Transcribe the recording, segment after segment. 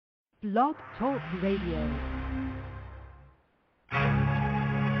Blog Talk Radio.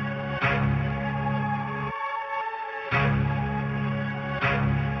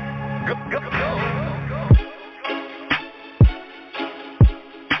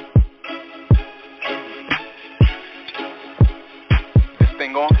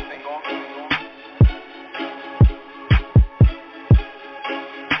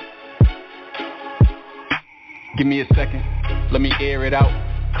 Give me a second, let me air it out.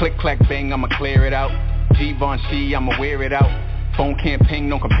 Click, clack, bang, I'ma clear it out. Givenchy, I'ma wear it out. Phone can't ping,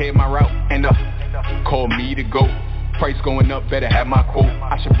 don't compare my route. And call me to go. Price going up, better have my quote.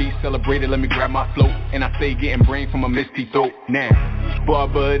 I should be celebrated, let me grab my float. And I stay getting brain from a misty throat. Now,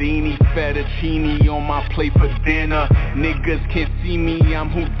 Barberini, fettuccine on my plate for dinner. Niggas can't see me, I'm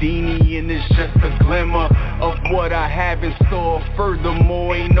Houdini, and it's just a glimmer of what I have in store.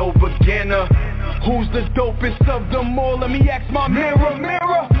 Furthermore, ain't no beginner. Who's the dopest of them all? Let me ask my mirror,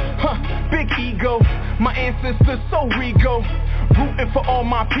 mirror. Big ego, my ancestors so regal. Rooting for all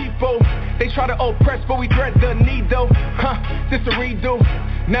my people. They try to oppress, but we thread the needle. This a redo.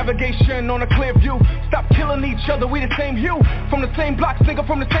 Navigation on a clear view. Stop killing each other, we the same hue. From the same blocks, nigga,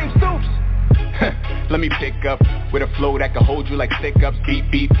 from the same stoops. Let me pick up with a flow that can hold you like stick-ups. Beep,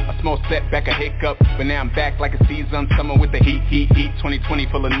 beep, a small setback, a hiccup. But now I'm back like a season summer with the heat, heat, heat. 2020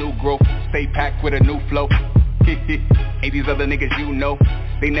 full of new growth. Stay packed with a new flow. Hey, these other niggas you know,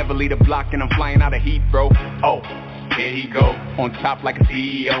 they never lead a block and I'm flying out of heat, bro. Oh, there he go, on top like a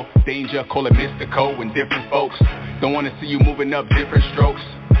CEO. Danger, call it mystical when different folks don't wanna see you moving up different strokes.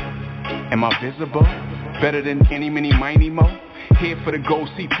 Am I visible? Better than any, mini, miny, mo? Here for the gold,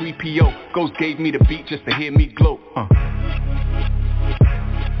 C3PO. Ghost gave me the beat just to hear me glow.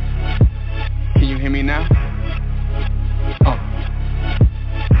 Can you hear me now?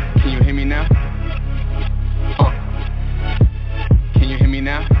 Can you hear me now? Can you hear me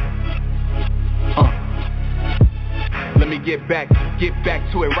now? Let me get back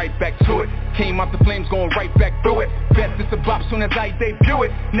to it, right back to it. Came out the flames, going right back through it. Bet this a bop soon as I debut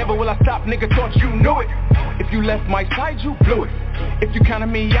it. Never will I stop, nigga, thought you knew it. If you left my side, you blew it. If you counted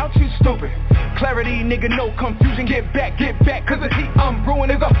me out, you stupid. Clarity, nigga, no confusion. Get back, cause the heat I'm brewing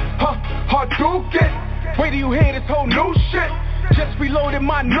is a hard to get. Wait till you hear this whole new shit. Just reloaded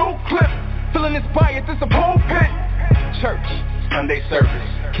my new clip. Feeling inspired, this a pulpit. Church, Sunday service.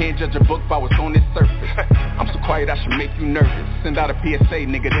 Can't judge a book by what's on its surface. I'm so quiet I should make you nervous. Send out a PSA,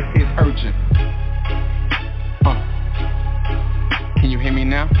 nigga, this is urgent. Can you hear me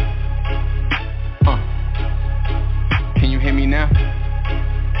now? Can you hear me now?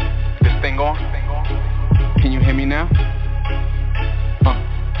 This thing on? Can you hear me now?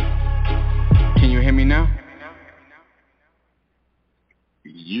 Can you hear me now?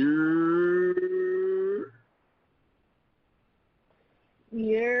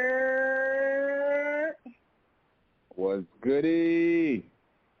 Yeah. What's goody?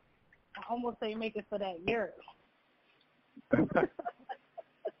 I almost say make it for that year.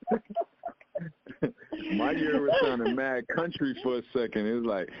 My year was sounding mad country for a second. It was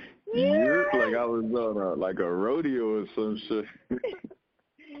like, like I was on like a rodeo or some shit.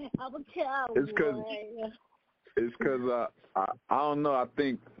 I'm a cowboy. It's because I don't know. I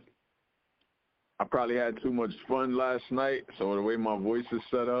think I probably had too much fun last night, so the way my voice is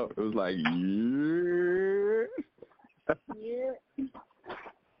set up, it was like, yeah.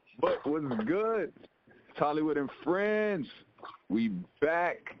 But what's good? It's Hollywood and Friends. We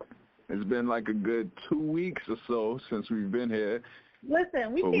back. It's been like a good 2 weeks or so since we've been here.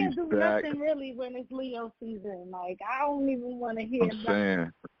 Listen, we can't do nothing really when it's Leo season. Like, I don't even want to hear I'm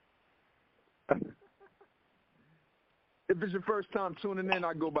saying. If it's your first time tuning in,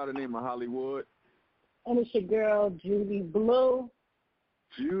 I go by the name of Hollywood. And it's your girl, Judy Blu.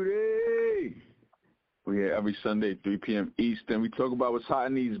 Judy! We're here every Sunday, 3 p.m. Eastern. We talk about what's hot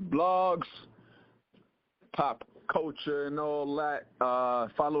in these blogs, pop culture and all that.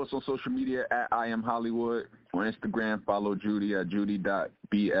 Follow us on social media at I Am Hollywood. On Instagram, follow Judy at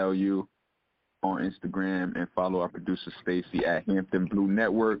judy.blu on Instagram. And follow our producer, Stacy, at Hampton Blue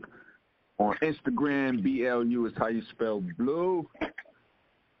Network. On Instagram, BLU is how you spell blue.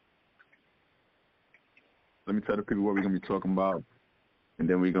 Let me tell the people what we're going to be talking about, and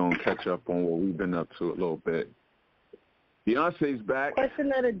then we're going to catch up on what we've been up to a little bit. Beyonce's back.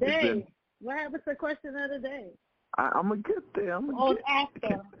 Question of the day. What happens to question of the day? I'm going to get there.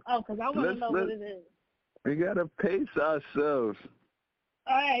 After. Oh, because I want to know what it is. We got to pace ourselves.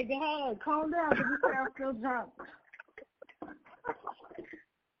 All right, go ahead. Calm down because you sound still drunk.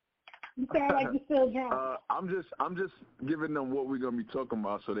 You sound like you're still drunk. I'm just giving them what we're going to be talking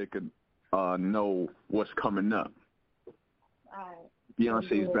about so they could know what's coming up. All right.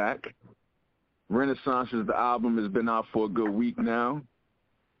 Beyonce's back. Renaissance is the album. Has been out for a good week now.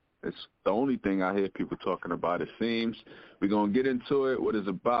 It's the only thing I hear people talking about, it seems. We're going to get into it, what it's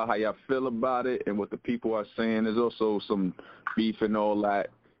about, how y'all feel about it, and what the people are saying. There's also some beef and all that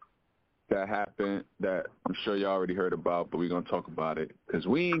happened that I'm sure you already heard about, but we're going to talk about it because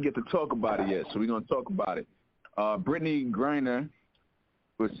we didn't get to talk about it yet, so we're going to talk about it. Brittney Griner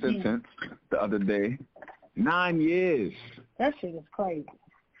was sentenced the other day. 9 years. That shit is crazy.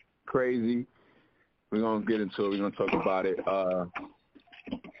 Crazy. We're going to get into it. We're going to talk about it.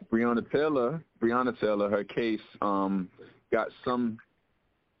 Breonna Taylor, her case got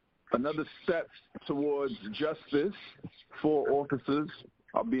another step towards justice. 4 officers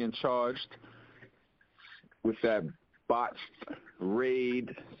are being charged with that botched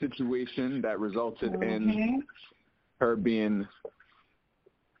raid situation that resulted in her being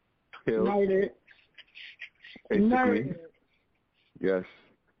killed. Murdered. Basically. Murdered. Yes.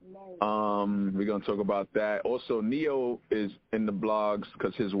 We're going to talk about that. Also, Neo is in the blogs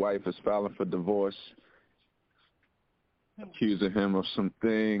because his wife is filing for divorce, accusing him of some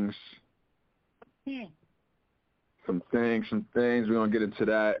things. Some things. We're going to get into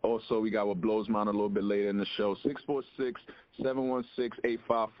that. Also, we got what blows mine a little bit later in the show.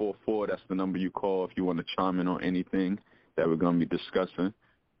 646-716-8544. That's the number you call if you want to chime in on anything that we're going to be discussing.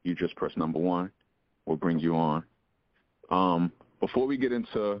 You just press number 1. We'll bring you on. Before we get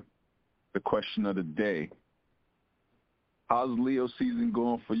into the question of the day, how's Leo season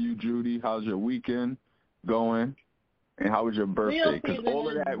going for you, Judy? How's your weekend going? And how was your birthday? Because all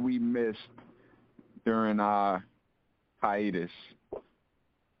of that we missed during our hiatus.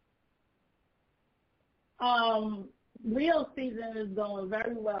 Leo season is going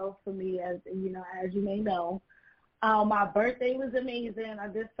very well for me, as you may know. My birthday was amazing. I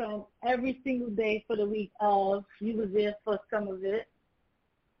just filmed every single day for the week of. You was there for some of it.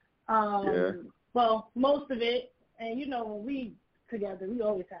 Well, most of it. And, when we together, we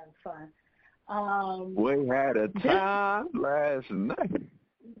always have fun. We had a time last night.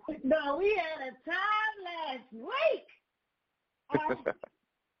 No, we had a time last week.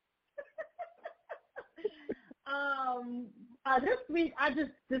 This week, I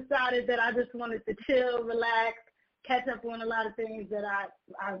just decided that I just wanted to chill, relax, catch up on a lot of things that I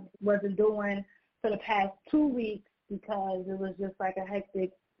wasn't doing for the past 2 weeks because it was just like a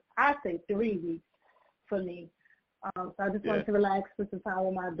hectic, I'd say 3 weeks for me. So I just wanted to relax, spend some time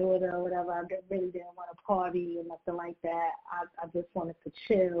with my daughter or whatever. I really didn't want to party or nothing like that. I just wanted to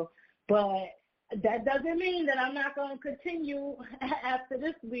chill. But that doesn't mean that I'm not going to continue after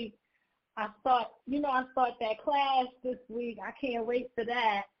this week. I start that class this week. I can't wait for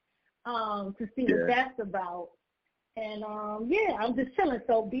that to see what that's about. And, I'm just chilling.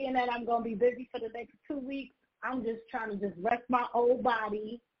 So being that I'm going to be busy for the next 2 weeks, I'm just trying to just rest my old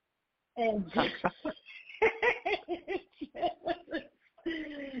body and just,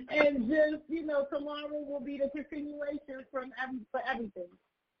 tomorrow will be the continuation for everything.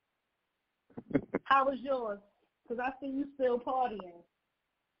 How was yours? Because I see you still partying.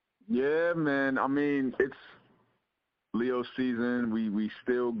 Yeah, man. I mean, it's Leo season. We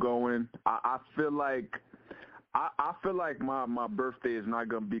still going. I feel like my birthday is not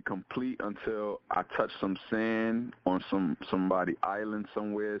gonna be complete until I touch some sand on somebody island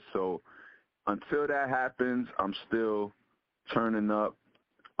somewhere. So until that happens, I'm still turning up,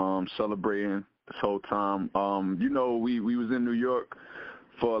 celebrating this whole time. We was in New York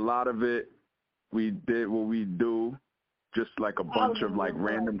for a lot of it. We did what we do. Just like a bunch of like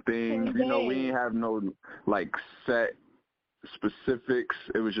random things. We ain't have no like set specifics.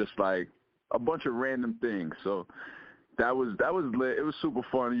 It was just like a bunch of random things. So that was lit. It was super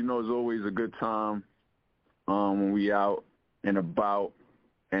fun. It's always a good time when we out and about.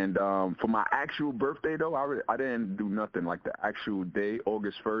 And for my actual birthday though, I didn't do nothing. Like the actual day,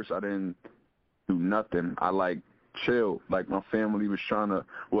 August 1st, I didn't do nothing. I like chill. Like my family was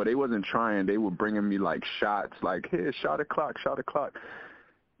they wasn't trying. They were bringing me like shots, like, here, shot o'clock.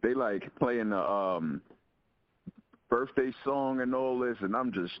 They like playing the birthday song and all this, and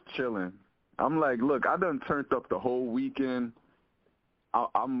I'm just chilling. I'm like, look, I done turned up the whole weekend.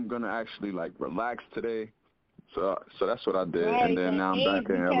 I'm gonna actually like relax today. So that's what I did, right, and then now I'm back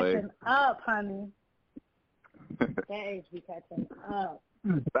in LA. Catching up, honey. That age be catching up.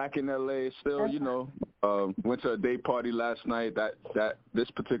 Back in LA, still, went to a day party last night.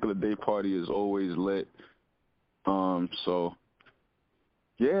 This particular day party is always lit. So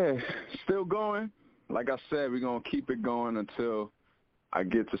yeah, still going. Like I said, we're gonna keep it going until I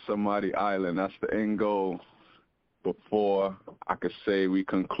get to somebody island. That's the end goal. Before I could say we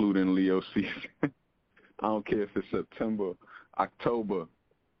conclude in Leo season. I don't care if it's September. October.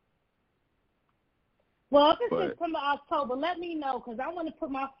 Well, if it's September, October, let me know because I want to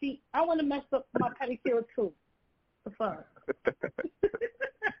put my feet. I want to mess up my pedicure too. The fuck.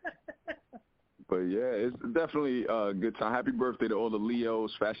 But yeah, it's definitely a good time. Happy birthday to all the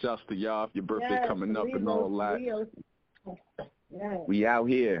Leos. Fat shouts to y'all. If your birthday coming up and all that. Leos. Yes. We out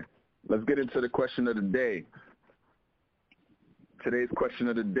here. Let's get into the question of the day. Today's question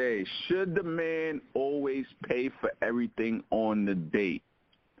of the day: should the man always pay for everything on the date?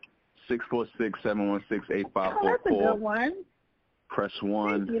 646-716-8544. Oh, that's a good one. Press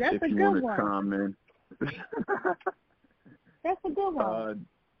 1 if you want to comment. That's a good one.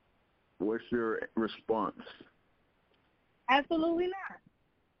 What's your response? Absolutely not.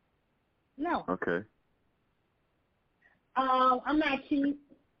 No. Okay. I'm not cheap,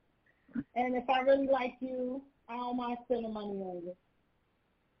 and if I really like you, I don't mind spending money on you.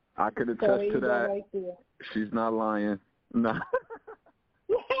 I could attest to that. Right there. She's not lying. No.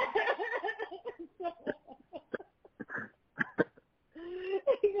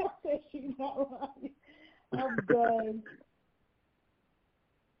 She's not lying. I'm done.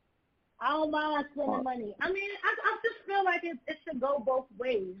 I don't mind spending money. I mean, I just feel like it should go both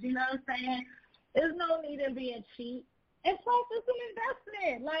ways. You know what I'm saying? There's no need in being cheap. And plus, it's an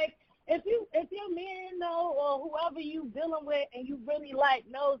investment. Like, if your man know or whoever you dealing with and you really like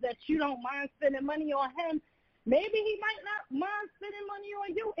knows that you don't mind spending money on him, maybe he might not mind spending money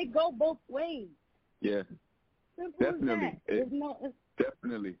on you. It go both ways. Yeah. Simple definitely.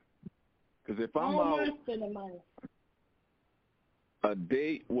 Definitely. Because if I'm out spending money. A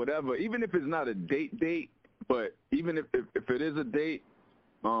date, whatever, even if it's not a date, but even if it is a date,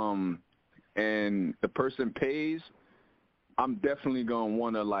 and the person pays, I'm definitely gonna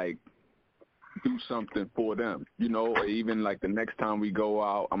want to like do something for them, you know. Or even like the next time we go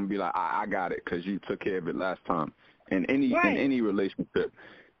out, I'm gonna be like, I got it because you took care of it last time. In any relationship,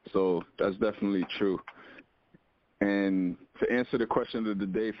 so that's definitely true. And to answer the question of the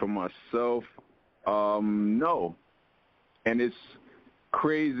day for myself, no. And it's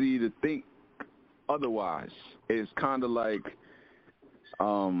crazy to think otherwise. It's kind of like, I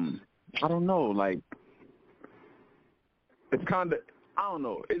don't know, like, it's kind of, I don't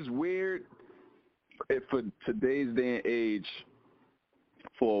know, it's weird for today's day and age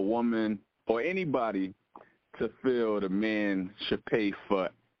for a woman or anybody to feel the man should pay for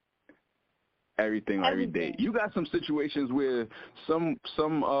everything every day. You got some situations where some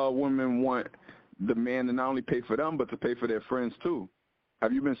women want the man to not only pay for them, but to pay for their friends too.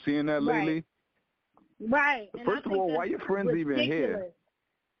 Have you been seeing that lately? Right. And First of all, why your friends even here?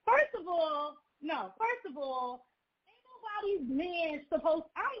 First of all, ain't nobody's man supposed.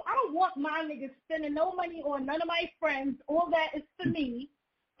 I don't want my niggas spending no money on none of my friends. All that is for me.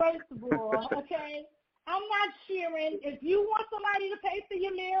 First of all, okay. I'm not sharing. If you want somebody to pay for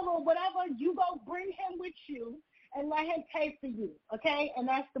your meal or whatever, you go bring him with you and let him pay for you, okay? And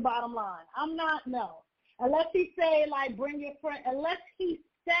that's the bottom line. I'm not, no. Unless he say, like, bring your friend. Unless he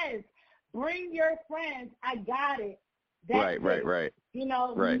says, bring your friends, I got it. That's right. You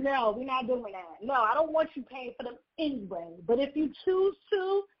know, right. No, we're not doing that. No, I don't want you paying for them anyway. But if you choose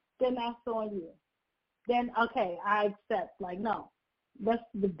to, then that's on you. Then, okay, I accept. Like, no, that's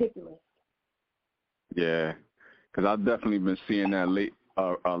ridiculous. Yeah, because I've definitely been seeing that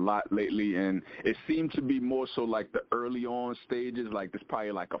a lot lately, and it seemed to be more so like the early on stages, like this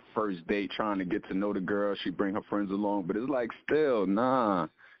probably like a first date trying to get to know the girl. She bring her friends along, but it's like still, nah,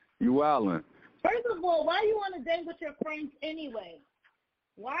 you wildin'. First of all, why you on a date with your friends anyway?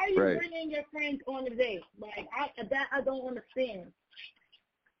 Why are you bringing your friends on a date? Like, I don't understand.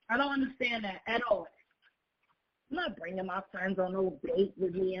 I don't understand that at all. I'm not bringing my friends on no date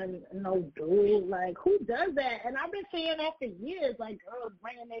with me and no dude. Like, who does that? And I've been saying that for years. Like, girls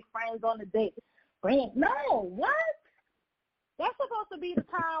bringing their friends on a date. No, what? That's supposed to be the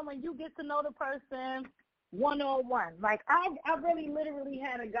time when you get to know the person one-on-one. Like, I really literally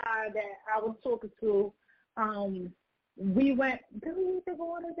had a guy that I was talking to. Did we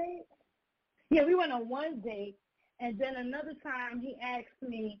go on a date? Yeah, we went on one date. And then another time he asked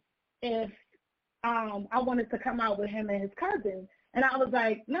me if I wanted to come out with him and his cousin. And I was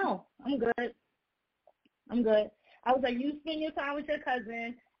like, no, I'm good. I was like, you spend your time with your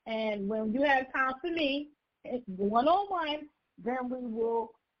cousin, and when you have time for me, one-on-one, then we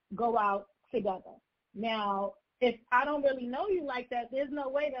will go out together. Now, if I don't really know you like that, there's no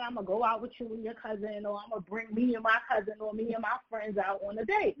way that I'm going to go out with you and your cousin, or I'm going to bring me and my cousin or me and my friends out on a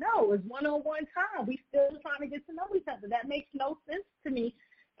date. No, it's one-on-one time. We still trying to get to know each other. That makes no sense to me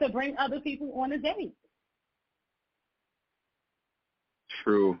to bring other people on a date.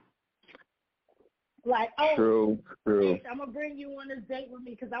 True. Like, oh, true. I'm going to bring you on this date with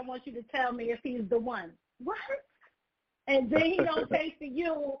me because I want you to tell me if he's the one. What? And then he don't pay for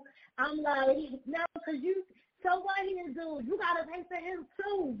you. I'm like, no, because so what he do? You got to pay for him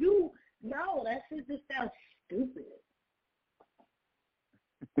too. No, that shit just sounds stupid.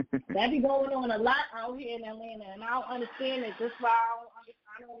 That be going on a lot out here in Atlanta, and I don't understand it. That's why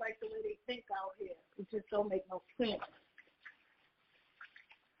I don't like the way they think out here. It just don't make no sense.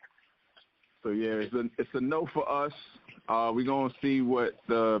 So yeah, it's a no for us. We're gonna see what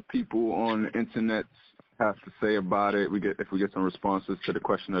the people on the internet have to say about it. If we get some responses to the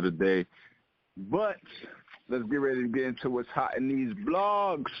question of the day. But let's get ready to get into what's hot in these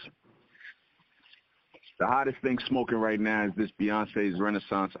blogs. The hottest thing smoking right now is this Beyonce's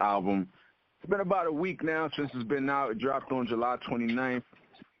Renaissance album. It's been about a week now since it's been out. It dropped on July 29th.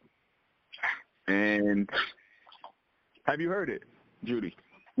 And have you heard it, Judy?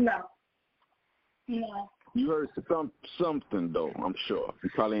 No. You heard something, though, I'm sure. You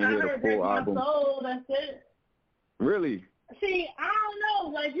probably ain't heard the full album. My soul, that's it. Really? See, I don't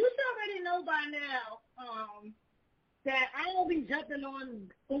know. Like, you should already know by now that I don't be jumping on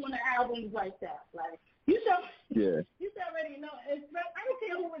the albums like that. Like, you should already know. I don't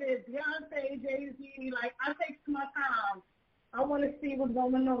care who it is, Beyonce, Jay-Z. Like, I take my time. I want to see what's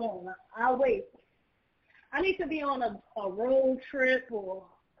going on. I'll wait. I need to be on a road trip or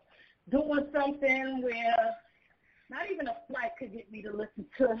doing something where not even a flight could get me to listen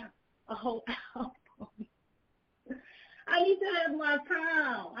to a whole album. I need to have my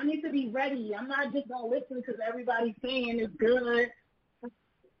time. I need to be ready. I'm not just going to listen because everybody's saying it's good.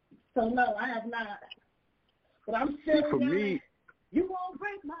 So, no, I have not. But I'm still for me, you won't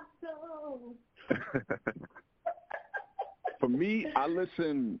break my soul. For me, I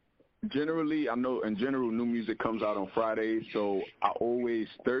listen generally. I know in general new music comes out on Fridays, so I always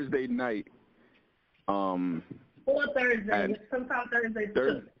Thursday night. Or Thursday. Sometimes Thursday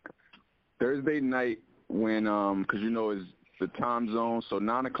too. Thursday night when because it's the time zone, so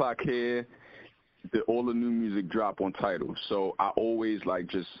 9 o'clock here. All the new music drop on Tidal, so I always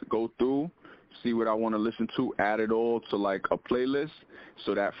just go through, see what I want to listen to, add it all to a playlist,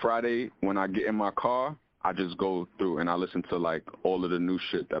 so that Friday when I get in my car, I just go through and I listen to all of the new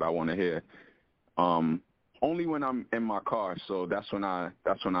shit that I want to hear. Only when I'm in my car, so that's when I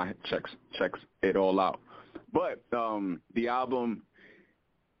checks it all out. But the album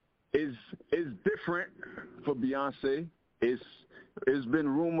is different for Beyonce. It's been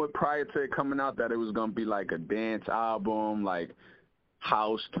rumored prior to it coming out that it was gonna be a dance album,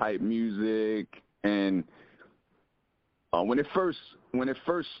 house type music, and when it first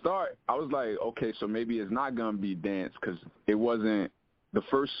started, I was like, okay, so maybe it's not gonna be dance because it wasn't. The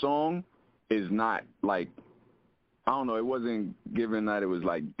first song is not I don't know, it wasn't given that it was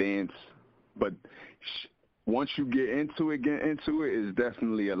dance, but once you get into it, it's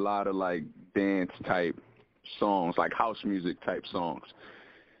definitely a lot of dance type songs, house music type songs.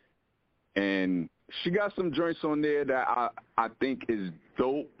 And she got some joints on there that I think is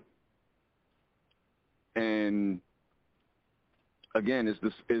dope. And again,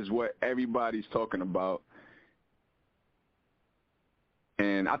 is what everybody's talking about.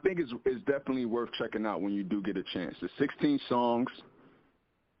 And I think it's definitely worth checking out when you do get a chance. It's 16 songs.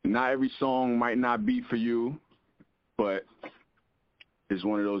 Not every song might not be for you, but it's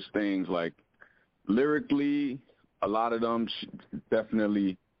one of those things lyrically, a lot of them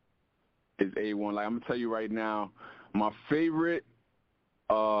definitely is A1. I'm going to tell you right now, my favorite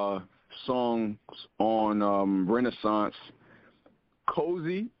songs on Renaissance,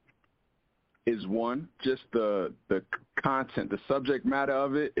 Cozy is one. Just the content, the subject matter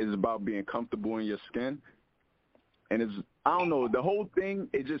of it is about being comfortable in your skin. And it's, I don't know, the whole thing,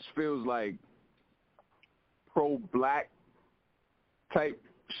 it just feels like pro-black type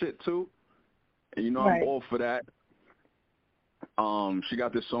shit too. And, Right. I'm all for that. She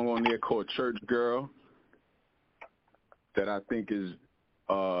got this song on there called Church Girl that I think is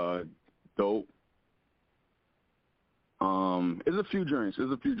dope. There's a few drinks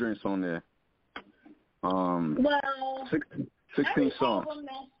on there. 16 songs. Every album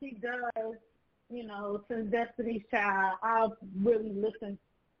that she does, since Destiny's Child, I've really listened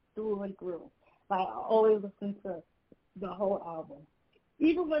through and through. I always listen to the whole album.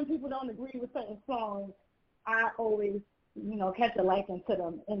 Even when people don't agree with certain songs, I always, catch a liking to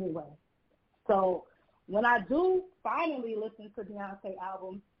them anyway. So when I do finally listen to Beyonce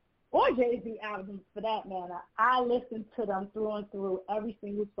albums, or Jay-Z albums for that matter, I listen to them through and through, every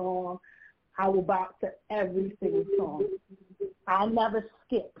single song. I will bop to every single song. I never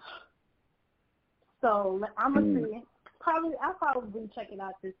skip. So I'm going to see. I'll probably check it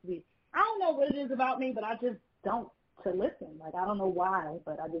out this week. I don't know what it is about me, but I just don't to listen. Like, I don't know why,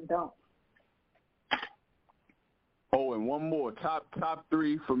 but I just don't. Oh, and one more. Top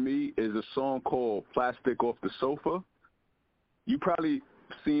 3 for me is a song called Plastic Off the Sofa. You probably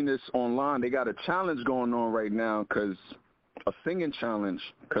seen this online. They got a challenge going on right now, a singing challenge,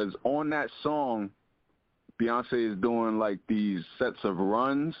 because on that song, Beyonce is doing like these sets of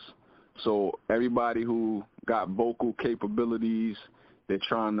runs. So everybody who got vocal capabilities, they're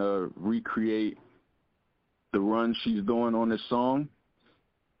trying to recreate the run she's doing on this song.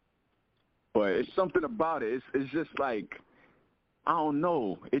 But it's something about it. It's just like, I don't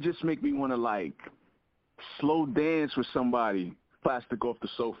know. It just make me want to like slow dance with somebody. Plastic Off the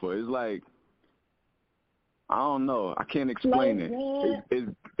Sofa. It's like, I don't know. I can't explain it.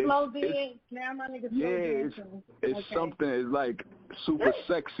 Slow dance. Now my nigga slow dancing. It's okay. Something. It's like super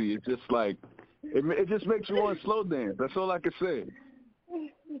sexy. It's just like it just makes you want to slow dance. That's all I can say.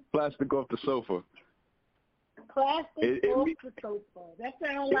 Plastic Off the Sofa. Plastic Off the Sofa. That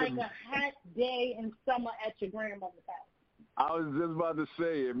sounds like a hot day in summer at your grandmother's house. I was just about to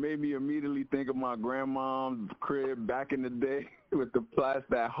say, it made me immediately think of my grandma's crib back in the day with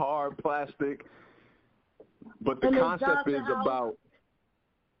that hard plastic. But the concept is about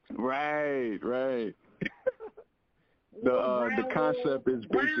right. The concept is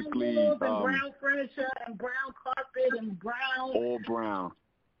basically brown furniture and brown carpet and brown. All brown.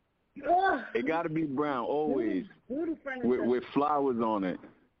 Ugh. It got to be brown always, furniture with flowers on it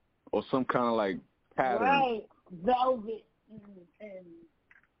or some kind of like pattern. Right, velvet and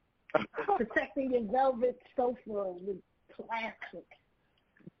protecting your velvet sofa with plastic.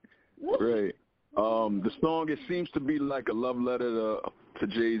 Right. The song, it seems to be like a love letter to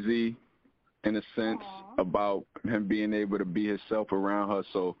Jay-Z in a sense. Aww. About him being able to be himself around her.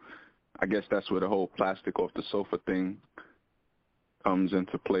 So I guess that's where the whole Plastic Off the Sofa thing comes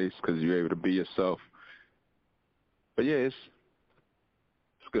into place, because you're able to be yourself. But yeah, it's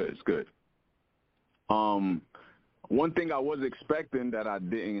good. It's good. One thing I was expecting that I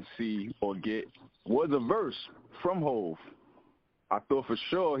didn't see or get was a verse from Hov. I thought for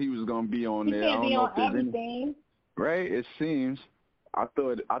sure he was gonna be on there. He can't be on everything. Right? It seems. I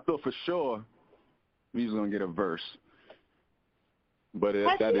thought for sure he was gonna get a verse, but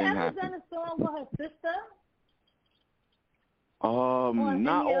that didn't happen. Has she ever done a song with her sister?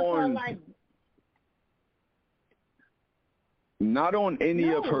 Not on any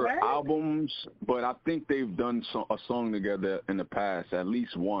of her albums, but I think they've done a song together in the past, at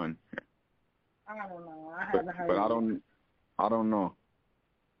least one. I don't know. I haven't heard. But I don't know.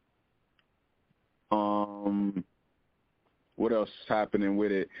 What else is happening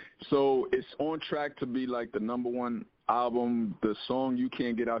with it? So it's on track to be like the number 1 album. The song You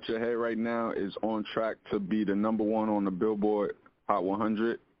Can't Get Out Your Head right now is on track to be the number 1 on the Billboard Hot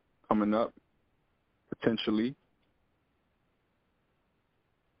 100 coming up, potentially.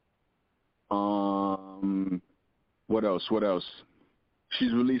 What else?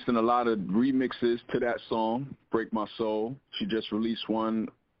 She's releasing a lot of remixes to that song, Break My Soul. She just released one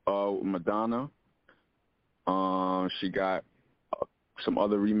with Madonna. She got some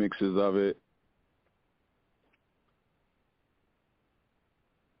other remixes of it.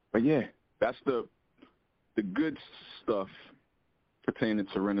 But yeah, that's the good stuff pertaining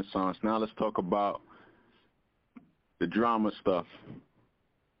to Renaissance. Now let's talk about the drama stuff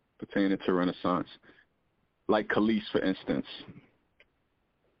pertaining to Renaissance, like Khalees, for instance.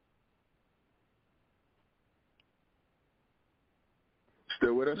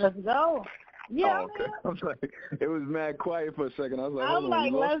 Still with us? Let's go. Yeah. Oh, okay. I was like, it was mad quiet for a second. I was like, I'm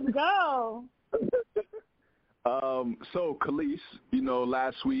like, let's go. So Khalees,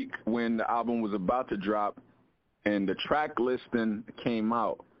 last week when the album was about to drop and the track listing came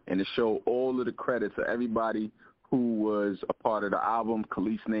out and it showed all of the credits of everybody who was a part of the album.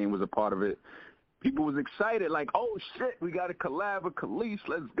 Khalees' name was a part of it. People was excited, like, oh shit, we got a collab with Khalees,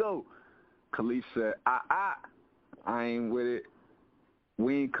 let's go. Khalees said, I ain't with it.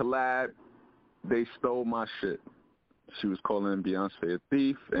 We ain't collab. They stole my shit. She was calling Beyonce a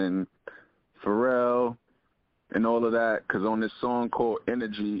thief and Pharrell and all of that, because on this song called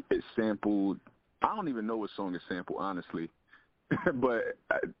Energy, it sampled, I don't even know what song it sampled, honestly. But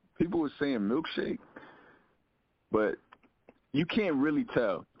people were saying Milkshake, but you can't really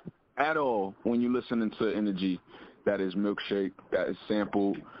tell at all when you're listening to Energy that is Milkshake, that is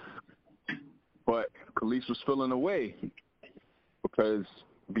sampled. But Khalees was feeling away because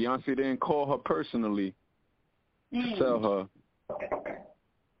Beyonce didn't call her personally to tell her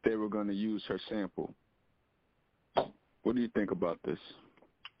they were going to use her sample. What do you think about this?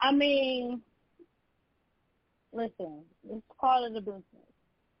 I mean, listen, it's part of the business.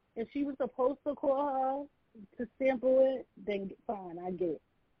 If she was supposed to call her to sample it, then fine, I get it.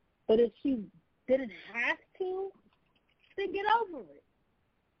 But if she didn't have to, then get over it.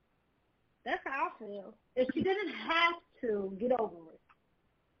 That's how I feel. If she didn't have to, get over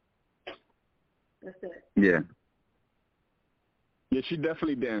it. That's it. Yeah. Yeah, she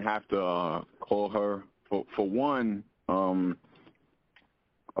definitely didn't have to call her. For one,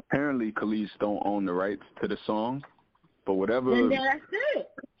 apparently Khalees don't own the rights to the song. But whatever. And that's it.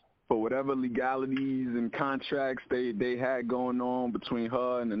 For whatever legalities and contracts they had going on between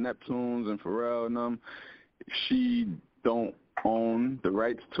her and the Neptunes and Pharrell and them, she don't own the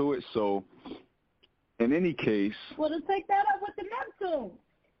rights to it. So in any case, well, to take that up with the Neptunes,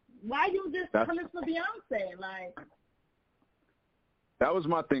 why you just coming for Beyonce? Like, that was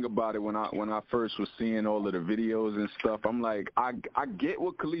my thing about it when I first was seeing all of the videos and stuff. I'm like, I get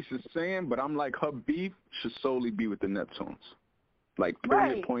what Khalees is saying, but I'm like, her beef should solely be with the Neptunes. Like,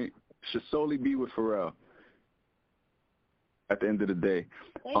 period point, should solely be with Pharrell at the end of the day.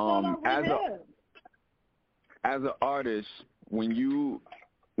 As an artist, when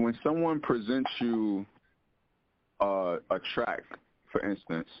someone presents you a track, for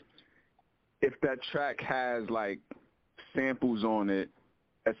instance, if that track has like samples on it,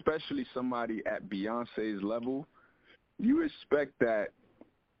 especially somebody at Beyonce's level, you expect that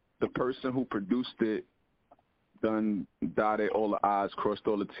the person who produced it done dotted all the I's, crossed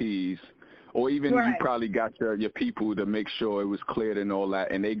all the T's, or even you probably got your people to make sure it was cleared and all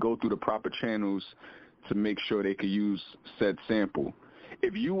that, and they go through the proper channels to make sure they could use said sample.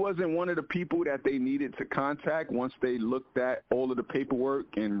 If you wasn't one of the people that they needed to contact once they looked at all of the paperwork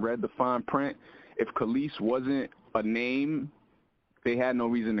and read the fine print, if Khalees wasn't a name, they had no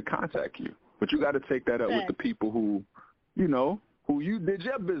reason to contact you. But you got to take that up with the people who you did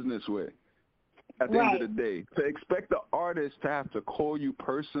your business with. At the end of the day, to expect the artist to have to call you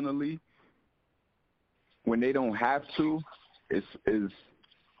personally when they don't have to is a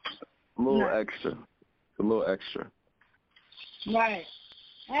little extra. It's a little extra. Right.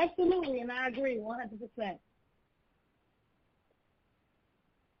 Absolutely, and I agree 100%.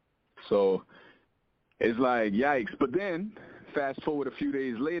 So it's like, yikes. But then, fast forward a few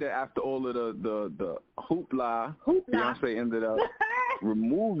days later, after all of the hoopla, Beyonce ended up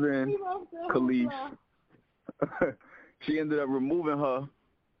removing Khalees. She ended up removing her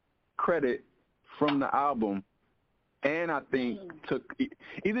credit from the album, and I think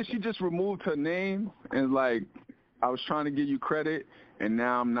either she just removed her name and like, I was trying to give you credit and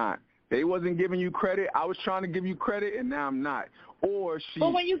now I'm not. They wasn't giving you credit. I was trying to give you credit and now I'm not. Or she.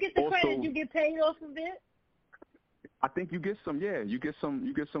 But when you get the credit, you get paid off of it. I think you get some. Yeah, you get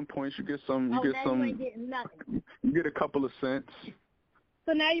some points. You get some. You ain't getting nothing. You get a couple of cents.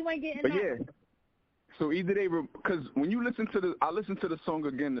 So now you ain't getting nothing. Yeah. So either because when you I listened to the song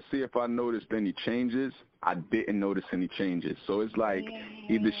again to see if I noticed any changes. I didn't notice any changes. So it's like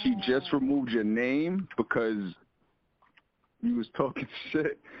either she just removed your name because you was talking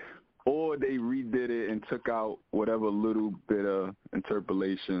shit, or they redid it and took out whatever little bit of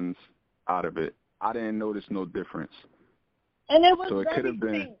interpolations out of it. I didn't notice no difference. And it was very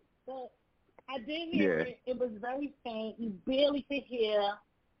faint. So I did hear it. It was very faint. You barely could hear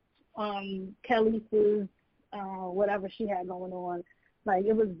Khalees's whatever she had going on. Like,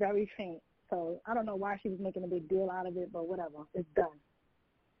 it was very faint. So I don't know why she was making a big deal out of it, but whatever. It's done.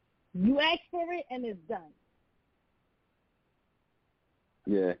 You asked for it, and it's done.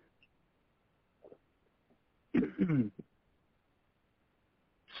 Yeah.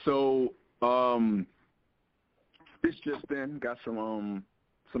 So, this just then got some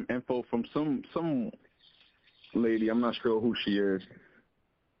info from some lady. I'm not sure who she is.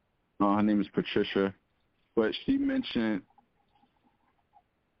 Her name is Patricia, but she mentioned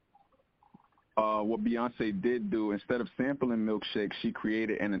what Beyonce did do. Instead of sampling Milkshake, she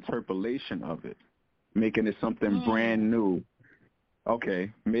created an interpolation of it, making it something brand new.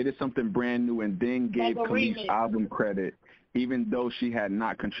 Okay, made it something brand new and then gave Khalees album credit, even though she had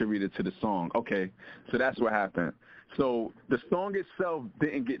not contributed to the song. Okay, so that's what happened. So the song itself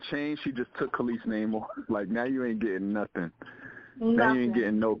didn't get changed. She just took Khalees' name off. Like, now you ain't getting nothing. Now you ain't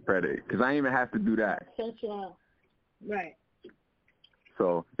getting no credit because I ain't even have to do that. Right.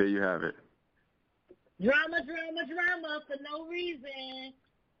 So there you have it. Drama for no reason.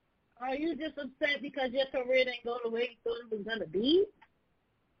 Are you just upset because your career didn't go the way you thought it was going to be?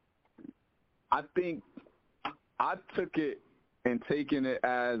 I think I took it and taken it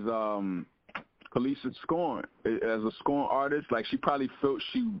as Khalees' scorn, as a scorn artist. Like, she probably felt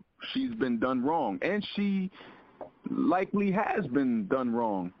she's been done wrong, and she likely has been done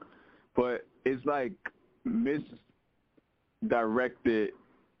wrong, but it's like misdirected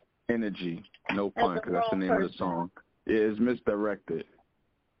energy. No pun, because that's the name of the song. Yeah, it's misdirected.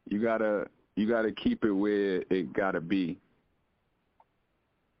 You gotta keep it where it gotta be.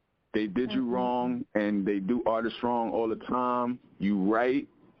 They did you wrong, and they do artists wrong all the time. You right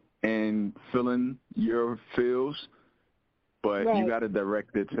and feeling your feels, but you gotta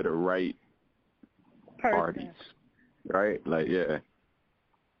direct it to the right parties, right? Like, yeah.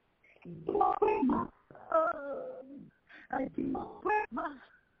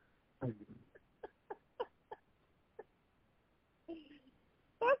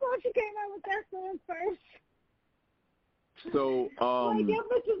 That's why she came out with that song first. So, like, your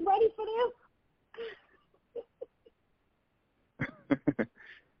bitch is ready for this?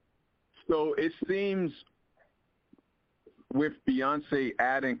 So it seems with Beyonce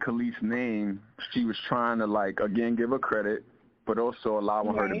adding Khalees's name, she was trying to, like, again, give her credit, but also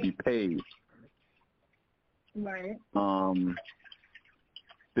allowing her to be paid. Right.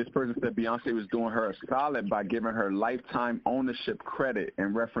 This person said Beyonce was doing her a solid by giving her lifetime ownership credit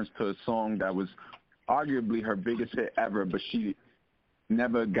in reference to a song that was arguably her biggest hit ever, but she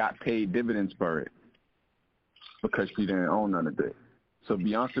never got paid dividends for it because she didn't own none of it. So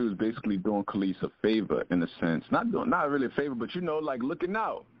Beyonce was basically doing Khalees a favor in a sense. Not really a favor, but, like, looking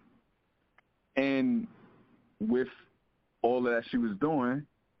out. And with all of that she was doing,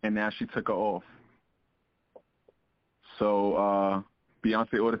 and now she took her off. So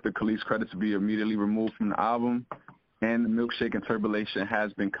Beyonce ordered the Khalees credit to be immediately removed from the album, and the Milkshake interpolation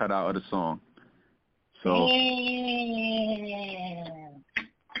has been cut out of the song. So,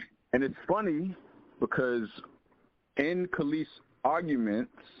 and it's funny because in Khalees'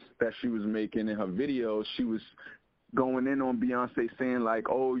 arguments that she was making in her videos, she was going in on Beyonce saying, like,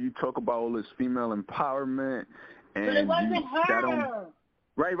 oh, you talk about all this female empowerment. And but it wasn't her.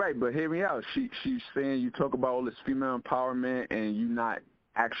 Right, but hear me out. She's saying you talk about all this female empowerment and you not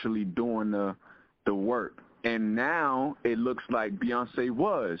actually doing the work. And now it looks like Beyonce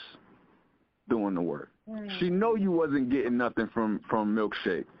was doing the work. She know you wasn't getting nothing from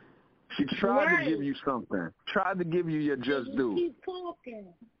Milkshake. She tried to give you something. Tried to give you your just due. Keep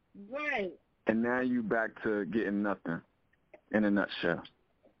talking. Right. And now you back to getting nothing, in a nutshell.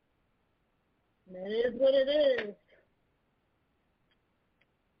 That is what it is.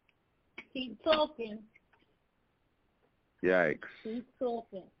 Keep talking. Yikes. Keep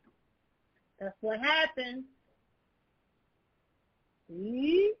talking. That's what happens.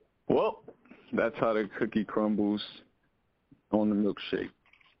 See? Well, that's how the cookie crumbles on the milkshake.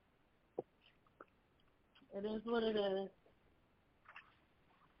 It is what it is.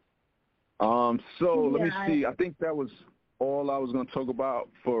 So let me see. I think that was all I was going to talk about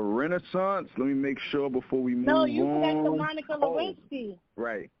for Renaissance. Let me make sure before we move on. No, you forgot the Monica Lewinsky.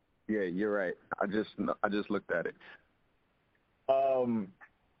 Right. Yeah, you're right. I just looked at it.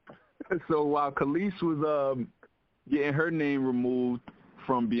 So while Khalees was getting her name removed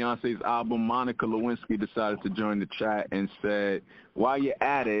from Beyonce's album, Monica Lewinsky decided to join the chat and said, while you're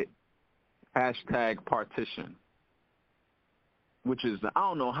at it, #partition. Which is, I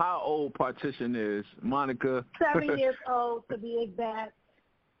don't know how old Partition is, Monica. 7 years old, to be exact.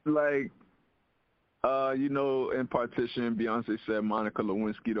 Like, in Partition, Beyonce said Monica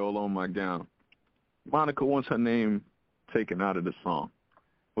Lewinsky all on my gown. Monica wants her name taken out of the song.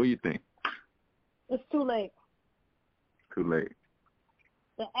 What do you think? It's too late. Too late.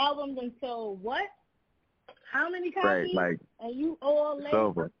 The album done sold what? How many copies? Right, like, and you all late. It's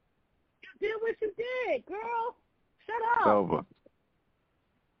over. You did what you did, girl. Shut up. It's over.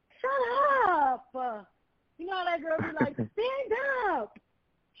 Shut up. You know how that girl be like, stand up.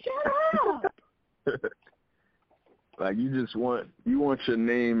 Shut up. Like, you want your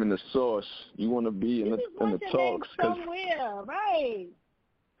name in the sauce. You want to be in the talks. Somewhere, right.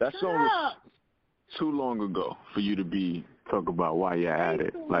 That song was too long ago for you to be talk about why you're at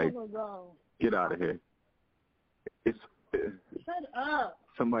it. Like, get out of here. Shut up.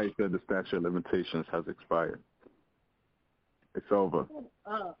 Somebody said the statute of limitations has expired. It's over. Shut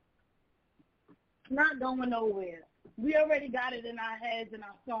up. It's not going nowhere. We already got it in our heads and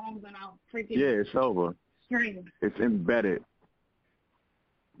our songs and our freaking... Yeah, it's over. Streams. It's embedded.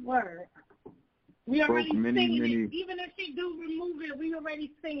 Word. We already singing it. Even if she do remove it, we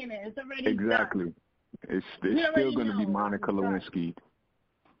already singing it. It's already exactly. done. It's still going to be Monica Lewinsky.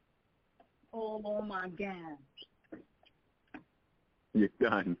 Oh my God. You're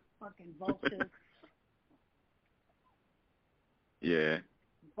done. Fucking vultures. Yeah.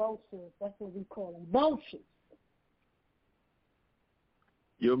 Vultures. That's what we call them. Vultures.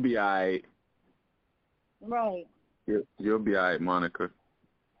 You'll be all right. Right. You'll be all right, Monica.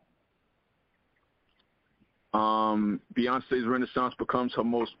 Beyonce's Renaissance becomes her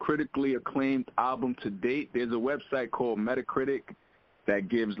most critically acclaimed album to date. There's a website called Metacritic that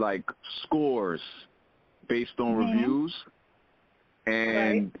gives like scores based on reviews.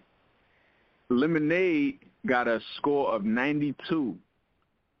 And Lemonade got a score of 92.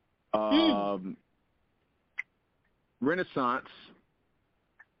 Renaissance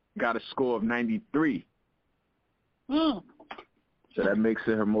got a score of 93. So that makes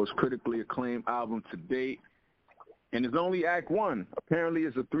it her most critically acclaimed album to date. And it's only Act 1. Apparently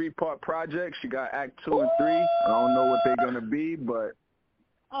it's a 3-part project. She got Act 2 and 3. I don't know what they're going to be, but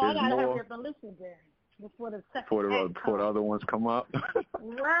I got to more have to listen then before the second before the other ones come up.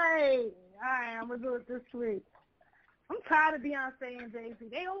 Right. All right, I'm going to do it this week. I'm tired of Beyonce and Jay-Z.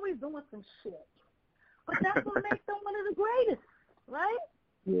 They always doing some shit. But that's what makes them one of the greatest, right?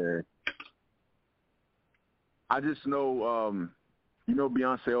 Yeah. I just know,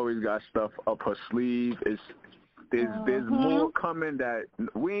 Beyonce always got stuff up her sleeve. There's more coming that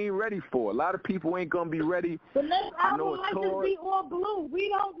we ain't ready for. A lot of people ain't going to be ready. The next album might just be all blue. We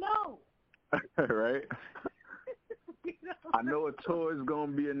don't know. Right? I know a tour is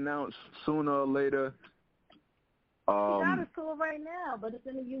going to be announced sooner or later. She got a tour right now, but it's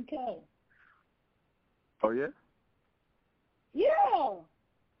in the UK. Oh, yeah? Yeah.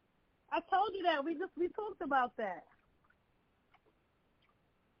 I told you that. We talked about that.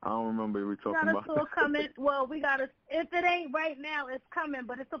 I don't remember we talking about. Got a tour coming. Well, we got if it ain't right now, it's coming,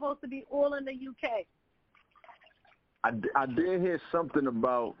 but it's supposed to be all in the UK. I did hear something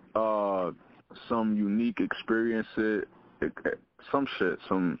about some unique experiences, some shit,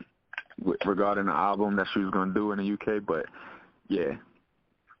 regarding the album that she was going to do in the UK, but yeah.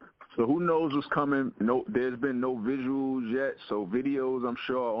 So who knows what's coming? No, there's been no visuals yet, so videos I'm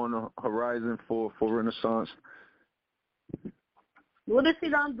sure are on the horizon for Renaissance. What if she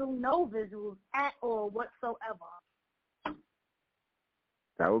don't do no visuals at all whatsoever?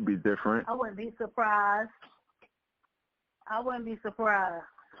 That would be different. I wouldn't be surprised. That would be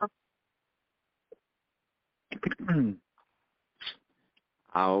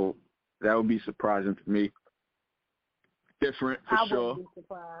surprising to me. Different for sure. I wouldn't be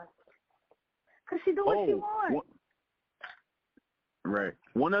surprised. Because she do what she wants. Right.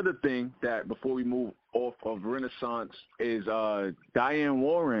 One other thing that before we move off of Renaissance is Diane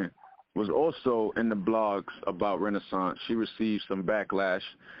Warren was also in the blogs about Renaissance. She received some backlash.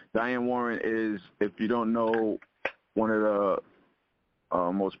 Diane Warren is, if you don't know, one of the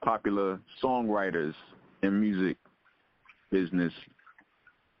most popular songwriters in music business.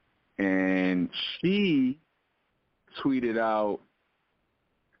 And she tweeted out,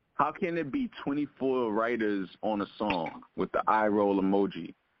 how can it be 24 writers on a song with the eye roll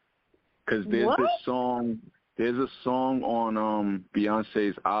emoji? Because there's a song on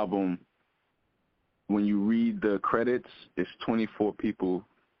Beyonce's album. When you read the credits, it's 24 people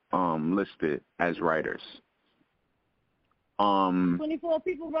listed as writers. 24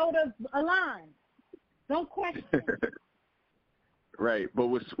 people wrote a line. Don't question. Right, but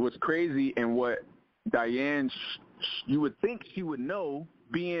what's crazy and what Diane, you would think she would know,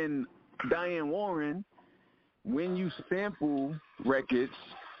 being Diane Warren, when you sample records,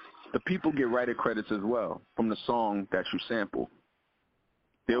 the people get writer credits as well from the song that you sample.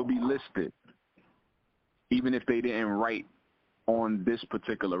 They'll be listed, even if they didn't write on this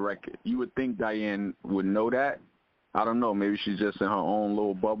particular record. You would think Diane would know that. I don't know. Maybe she's just in her own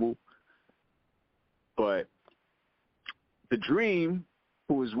little bubble. But The Dream,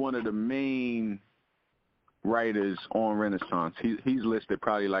 who is one of the main writers on Renaissance, he's listed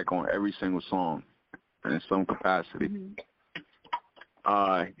probably like on every single song in some capacity.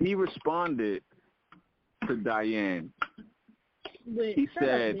 He responded to Diane. He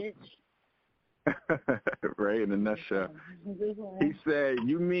said, right, in a nutshell, he said,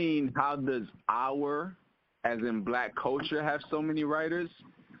 you mean how does our, as in black culture, have so many writers?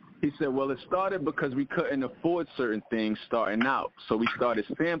 He said, well, it started because we couldn't afford certain things starting out, so we started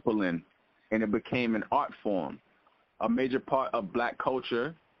sampling, and it became an art form. A major part of black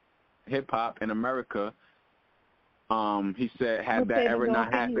culture, hip-hop in America, he said, had that ever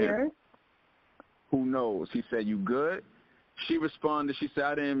not happened, who knows? He said, you good? She responded, she said,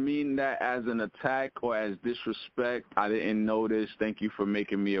 I didn't mean that as an attack or as disrespect. I didn't notice. Thank you for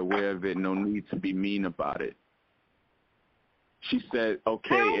making me aware of it. No need to be mean about it. She said,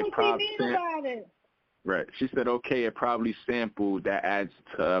 okay, it probably right. She said, okay, it probably sampled. That adds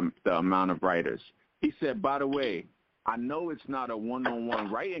to the amount of writers. He said, by the way, I know it's not a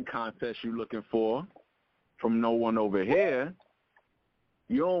one-on-one writing contest you're looking for from no one over here.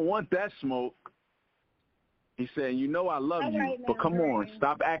 You don't want that smoke. He said, you know I love you, but come on,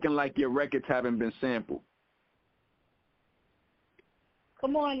 stop acting like your records haven't been sampled.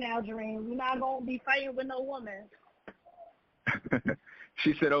 Come on now, Dream. You're not going to be fighting with no woman.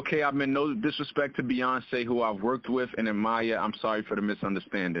 She said, okay, I've been no disrespect to Beyonce, who I've worked with and admire. I'm sorry for the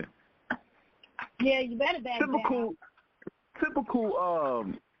misunderstanding. Yeah, you better back down. Typical,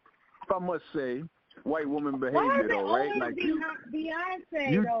 if I must say, white woman behavior, though, right? Like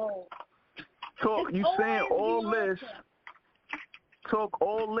Beyonce, though. You saying all Beyonce. Talk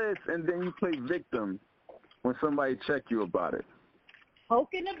all this, and then you play victim when somebody check you about it.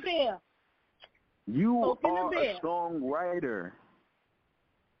 Poking the bear. You are a songwriter.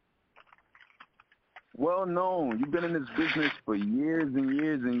 Well known. You've been in this business for years and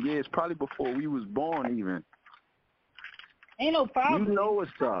years and years, probably before we was born even. Ain't no problem. You know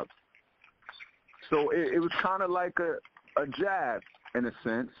what's up. So it was kind of like a jab in a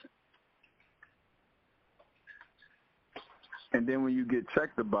sense. And then when you get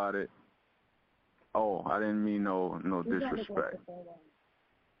checked about it, oh, I didn't mean no disrespect.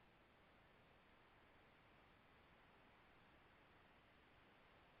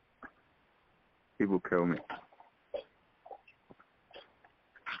 People kill me.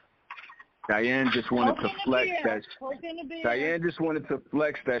 Diane just wanted to flex that. Diane just wanted to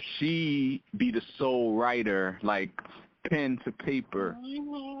flex that she be the sole writer, like pen to paper,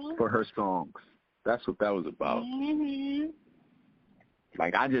 for her songs. That's what that was about. Mm-hmm.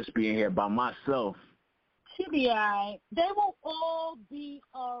 Like, I just be in here by myself. She'll be all right. They will all be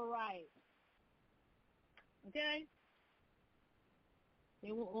all right. Okay?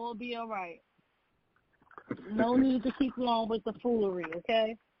 They will all be all right. No need to keep along with the foolery,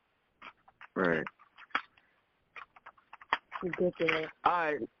 okay? Right. Ridiculous. All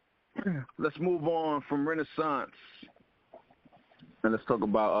right. Let's move on from Renaissance. And let's talk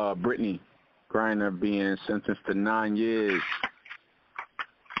about Brittney Griner being sentenced to 9 years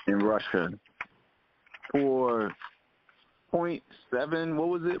in Russia for 0.7, what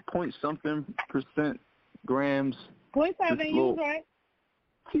was it, point something percent grams. 0.7, you was right.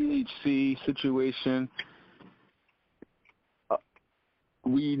 THC situation.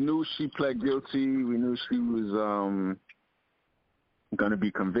 We knew she pled guilty. We knew she was going to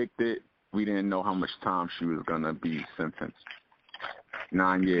be convicted. We didn't know how much time she was going to be sentenced.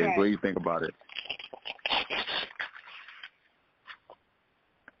 9 years. Right. What do you think about it?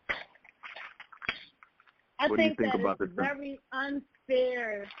 I What do you think that about it's this? Very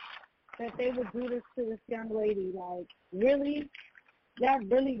unfair that they would do this to this young lady. Like, really? Y'all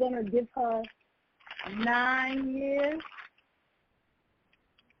really going to give her 9 years?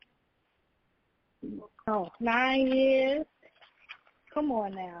 Oh, 9 years? Come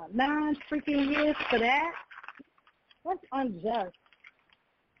on now. 9 freaking years for that? That's unjust.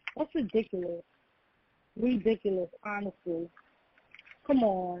 That's ridiculous. Ridiculous, honestly. Come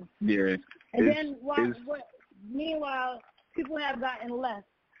on. Yeah. And then meanwhile, people have gotten less.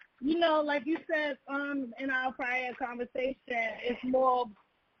 You know, like you said in our prior conversation, it's more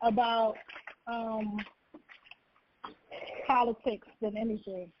about politics than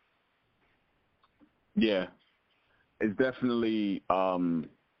anything. Yeah. It's definitely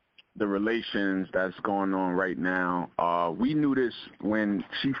the relations that's going on right now. We knew this when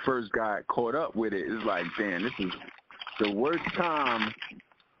she first got caught up with it. It's like, damn, this is the worst time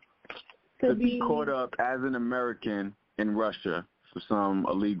to be caught up as an American in Russia for some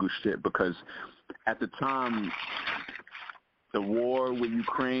illegal shit, because at the time the war with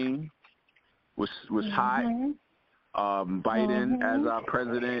Ukraine was hot. Biden, as our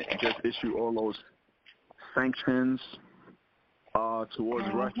president, just issued all those sanctions towards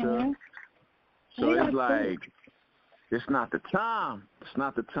Russia. So it's like, it's not the time. It's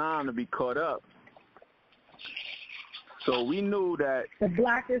not the time to be caught up. So we knew that the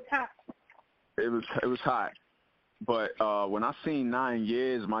block is hot. It was hot. But when I seen 9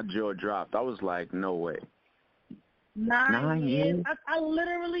 years, my jaw dropped. I was like, no way. 9 years? I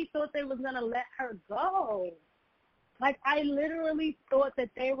literally thought they was going to let her go. Like, I literally thought that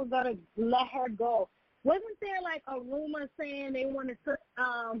they were going to let her go. Wasn't there, like, a rumor saying they wanted to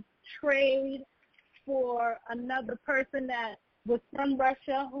trade for another person that was from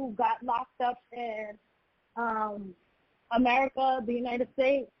Russia who got locked up in America, the United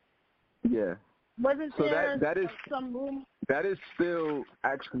States? Yeah. Wasn't so there that is some rumor? That is still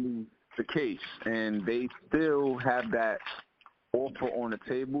actually the case, and they still have that offer on the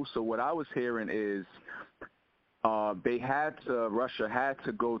table. So what I was hearing is Russia had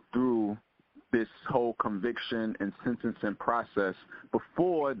to go through this whole conviction and sentencing process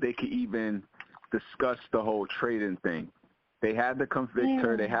before they could even discuss the whole trading thing. They had to convict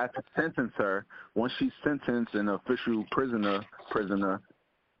her. They had to sentence her. Once she's sentenced and official prisoner,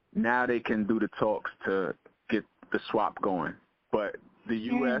 now they can do the talks to get the swap going. But the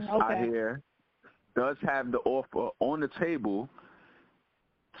U.S. I hear does have the offer on the table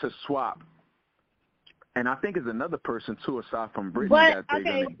to swap. And I think it's another person, too, aside from Brittney, that they're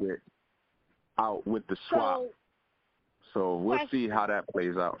going to get out with the swap. So we'll see how that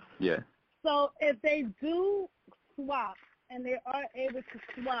plays out. Yeah. So if they do swap and they are able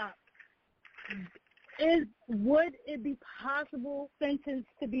to swap, would it be possible sentence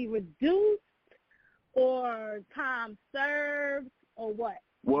to be reduced or time served or what?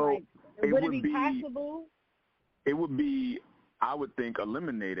 Well, would it be possible? It would be, I would think,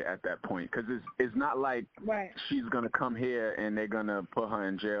 eliminated at that point, because it's not like she's going to come here and they're going to put her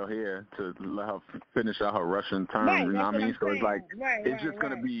in jail here to let her finish out her Russian term. You know what I mean? So it's like it's just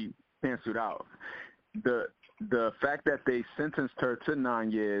going to be canceled out. The fact that they sentenced her to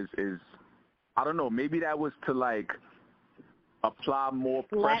 9 years is, I don't know, maybe that was to like apply more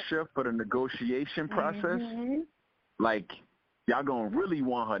pressure for the negotiation process. Like, y'all going to really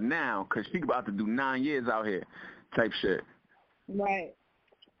want her now because she's about to do 9 years out here type shit. Right.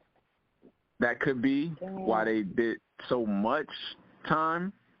 That could be why they did so much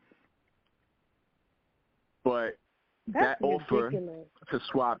time. But that offer to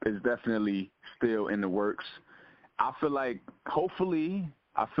swap is definitely still in the works. I feel like, hopefully,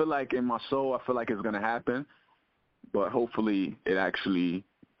 in my soul, I feel like it's going to happen. But hopefully it actually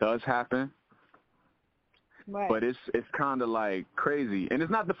does happen. Right. But it's kind of like crazy. And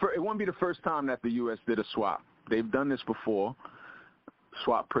it's not it won't be the first time that the U.S. did a swap. They've done this before,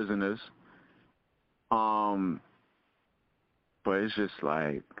 swap prisoners. But it's just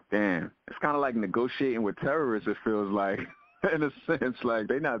like, damn. It's kind of like negotiating with terrorists, it feels like, in a sense. Like,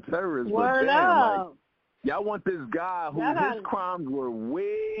 they're not terrorists, but damn, like, y'all want this guy who his crimes were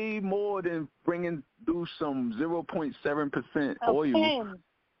way more than bringing through some 0.7% oil.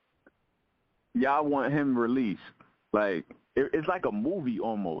 Y'all want him released. Like, it's like a movie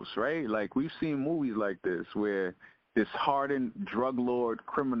almost, right? Like, we've seen movies like this where this hardened drug lord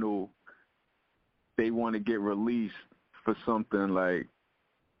criminal, they want to get released for something like,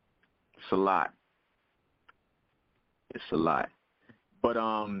 it's a lot. It's a lot. But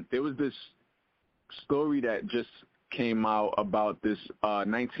there was this story that just came out about this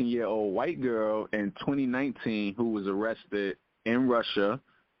 19-year-old white girl in 2019 who was arrested in Russia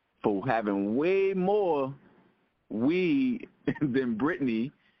for having way more weed than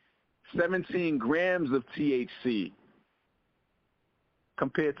Brittney, 17 grams of THC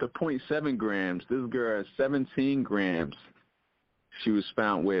compared to 0.7 grams. This girl has 17 grams. She was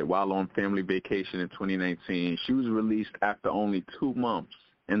found with while on family vacation in 2019. She was released after only 2 months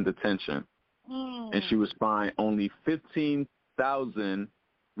in detention. And she was fined only 15,000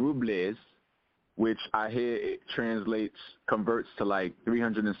 rubles, which I hear it converts to like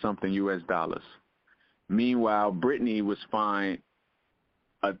 300 and something US dollars. Meanwhile, Brittney was fined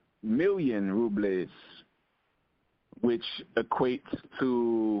 1 million rubles, which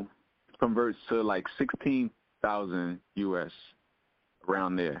converts to like 16,000 US,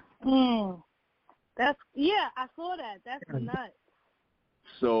 around there. I saw that. That's nuts.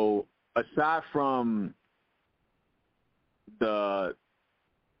 So aside from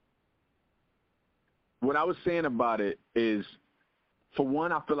what I was saying about it is, for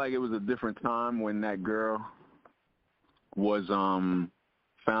one, I feel like it was a different time when that girl was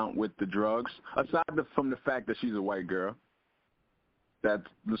found with the drugs. Aside from the fact that she's a white girl, let's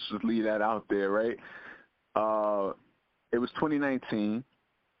just leave that out there, right? It was 2019.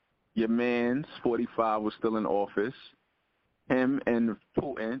 Your man's 45 was still in office. Him and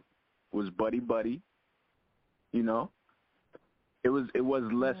Putin was buddy. You know, it was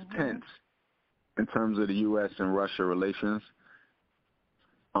less tense in terms of the U.S. and Russia relations.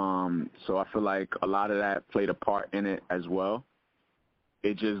 So I feel like a lot of that played a part in it as well.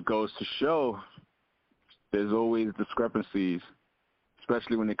 It just goes to show there's always discrepancies,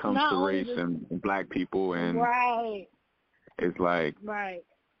 especially when it comes to race and black people. And it's like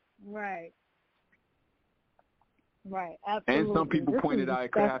absolutely. And some people pointed out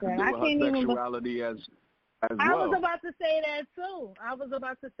it could have to do with her sexuality as well. I was about to say that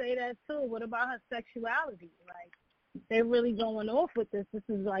too. What about her sexuality? Like, they're really going off with this. This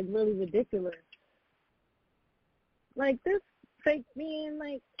is like really ridiculous. Like, this fake being,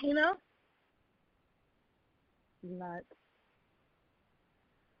 like, you know, nuts.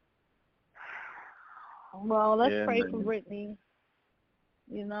 Well, let's pray for Brittney,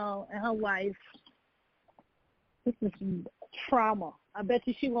 you know, and her wife. This is trauma. I bet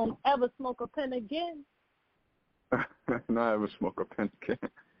you she won't ever smoke a pen again. Not ever smoke a pen again.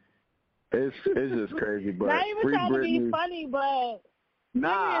 It's just crazy, but not even trying to be funny, but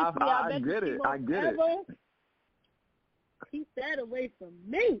I get it. He said that away from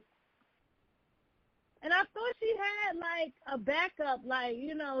me. And I thought she had, like, a backup, like,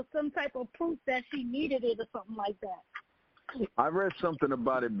 you know, some type of proof that she needed it or something like that. I read something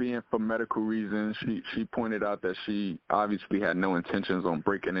about it being for medical reasons. She pointed out that she obviously had no intentions on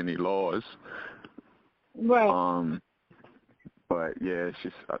breaking any laws. Right. But, yeah,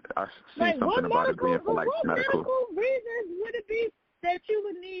 I seen like, something about it being for, like, medical. What medical reasons would it be that you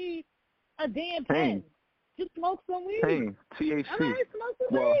would need a damn pen? Just smoke some weed. Pain. THC. I mean, smoke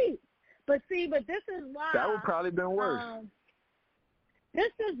some weed. But this is why. That would probably been worse.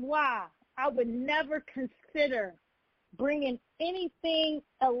 This is why I would never consider bringing anything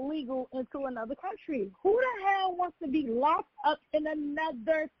illegal into another country. Who the hell wants to be locked up in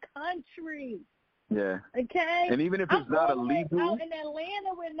another country? Yeah. Okay? And even if it's not illegal, out in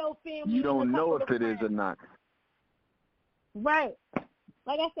Atlanta with no family, you don't know if it is or not. Right.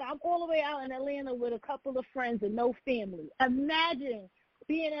 Like I said, I'm all the way out in Atlanta with a couple of friends and no family. Imagine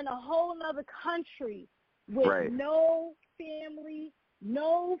being in a whole other country with no family,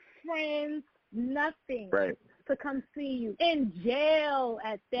 no friends, nothing to come see you. In jail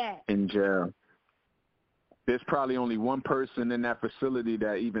at that. In jail. There's probably only one person in that facility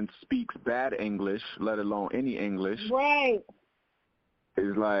that even speaks bad English, let alone any English. Right.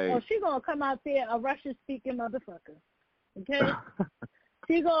 It's like... Oh, she's going to come out there a Russian-speaking motherfucker. Okay?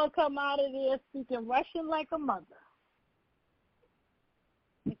 She's going to come out of there speaking Russian like a mother.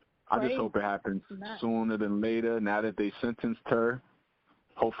 I just hope it happens sooner than later. Now that they sentenced her,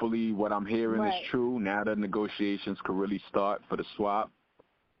 hopefully what I'm hearing is true. Now the negotiations could really start for the swap.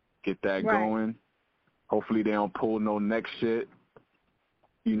 Get that going. Hopefully they don't pull no next shit.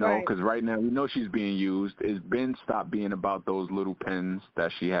 You know, because right now we know she's being used. It's been stopped being about those little pens that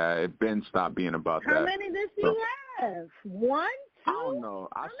she had. It's been stopped being about that. How many does she have? One? Two? I don't know.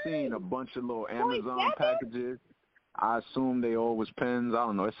 I've seen a bunch of little Amazon packages. I assume they all was pens. I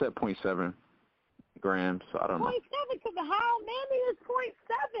don't know. It said 0.7 grams. So I don't know. 0.7 because how many is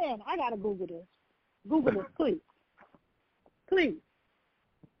 0.7? I got to Google this. Google this, please. Please.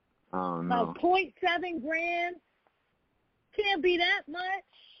 I don't know. Like 0.7 grams can't be that much.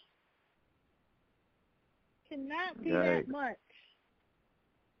 Cannot be that much.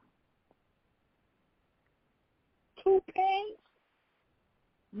 2 pens?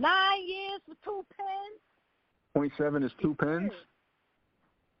 9 years for 2 pens? 0.7 is 2 pens?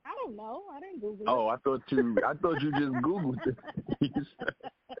 I don't know. I didn't Google it. Oh, I thought you just Googled it.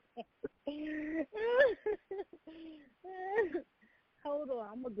 Hold on.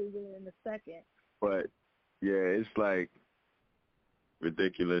 I'm going to Google it in a second. But, yeah, it's like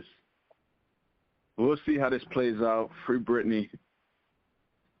ridiculous. We'll see how this plays out. Free Brittney.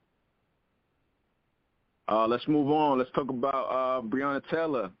 Let's move on. Let's talk about Breonna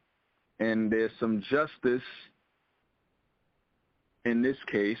Taylor. And there's some justice in this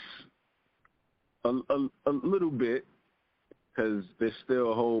case, a little bit, because there's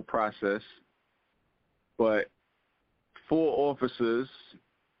still a whole process. But 4 officers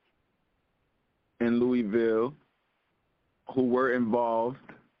in Louisville who were involved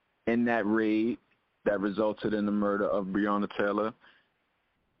in that raid that resulted in the murder of Breonna Taylor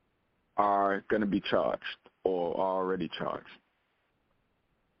are going to be charged or are already charged.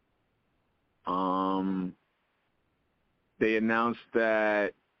 They announced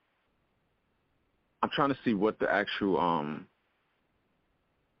that, I'm trying to see what the actual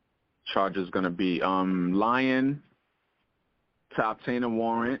charge is going to be. Lying to obtain a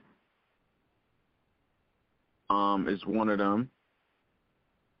warrant is one of them.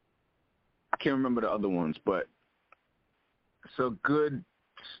 I can't remember the other ones, but it's a good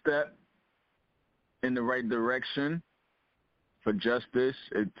step in the right direction for justice.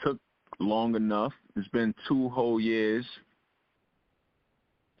 It took long enough. It's been 2 whole years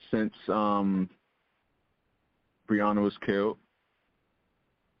since Breonna was killed,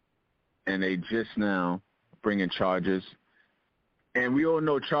 and they just now bringing charges. And we all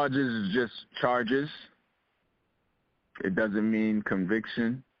know charges is just charges. It doesn't mean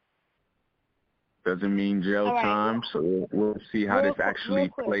conviction. Doesn't mean jail time. So we'll see how this actually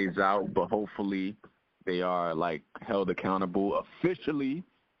plays out. But hopefully they are like held accountable officially,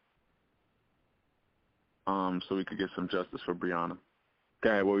 so we could get some justice for Breonna. Go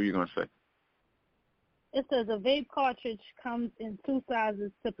ahead. What were you gonna say? It says a vape cartridge comes in 2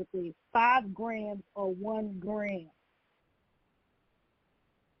 sizes typically, 5 grams or 1 gram.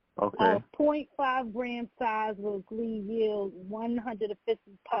 Okay. A 0.5 gram size will yield 150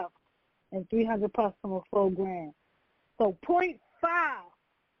 puffs and 300 puffs from a 4 gram. So 0.5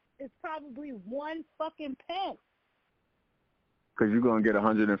 is probably 1 fucking pen. Because you're going to get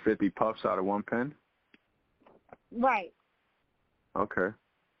 150 puffs out of 1 pen? Right. Okay.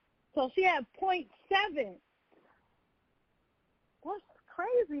 So she had 0.7. What's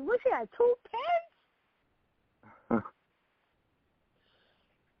crazy? What, she had 2 pens? I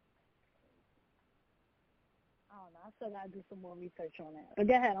don't know. I still got to do some more research on that. But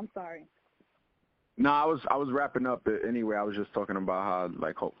go ahead. I'm sorry. No, I was wrapping up anyway. I was just talking about how,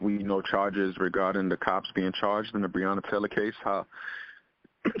 like, we know charges regarding the cops being charged in the Breonna Taylor case, how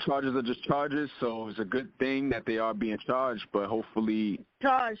charges are just charges, so it's a good thing that they are being charged, but hopefully...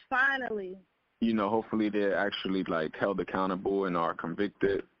 Charged, finally. You know, hopefully they're actually, like, held accountable and are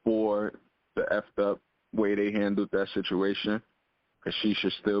convicted for the effed up way they handled that situation, because she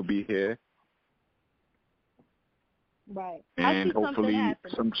should still be here. Right. And hopefully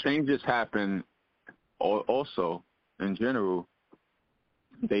some changes happen also in general.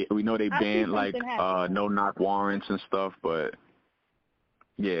 We know they banned, like, no-knock warrants and stuff, but...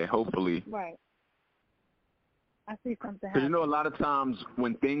 Yeah, hopefully. Right. I see something happen. Because, you know, a lot of times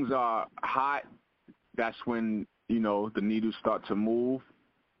when things are hot, that's when, you know, the needles start to move.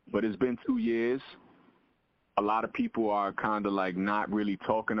 But it's been 2 years. A lot of people are kind of, like, not really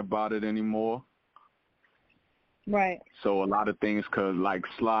talking about it anymore. Right. So a lot of things could, like,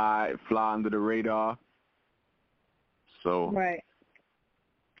 fly under the radar. So. Right.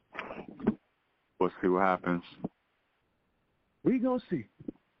 We'll see what happens. We gonna see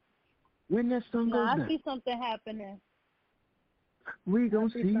when that sun goes down. I see something happening. We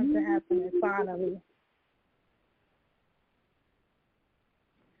gonna see something happening finally.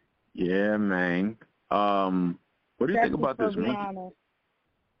 Yeah, man. What do you think about this?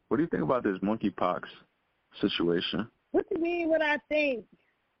 What do you think about this monkeypox situation? What do you mean? What I think?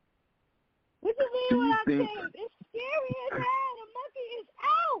 What do you mean? What I think? It's scary as hell. The monkey is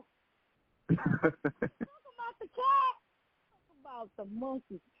out. Talk about the cat. About the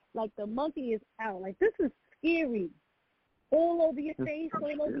monkey. Like, the monkey is out. Like, this is scary. All over your face,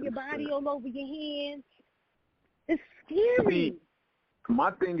 all over your body, all over your hands. It's scary.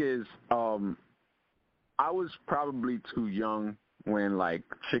 My thing is, I was probably too young when, like,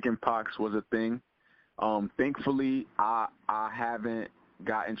 chicken pox was a thing. Thankfully, I haven't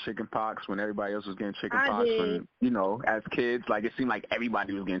gotten chicken pox when everybody else was getting chicken pox. When, you know, as kids, like, it seemed like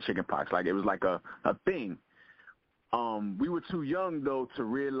everybody was getting chicken pox. Like, it was like a thing. We were too young, though, to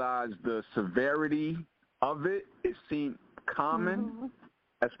realize the severity of it. It seemed common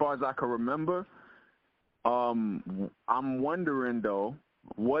as far as I can remember. I'm wondering, though,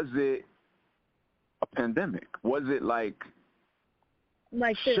 was it a pandemic? Was it like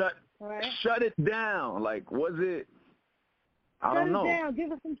shut it down? Like, was it? I don't know. Shut it down.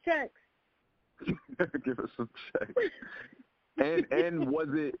 Give us some checks. Give us some checks. And was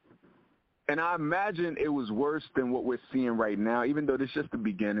it? And I imagine it was worse than what we're seeing right now, even though this is just the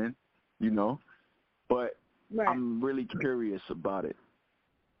beginning, you know. But I'm really curious about it,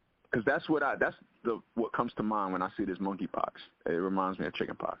 because that's what comes to mind when I see this monkeypox. It reminds me of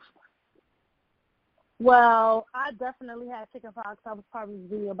chickenpox. Well, I definitely had chickenpox. I was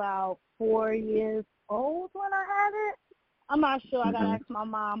probably about 4 years old when I had it. I'm not sure. I got to ask my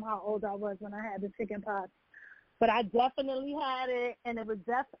mom how old I was when I had the chickenpox. But I definitely had it, and it was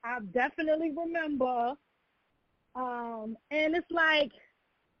I definitely remember. And it's like,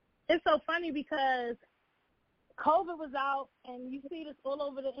 it's so funny because COVID was out, and you see this all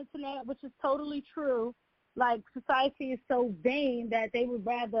over the internet, which is totally true. Like, society is so vain that they would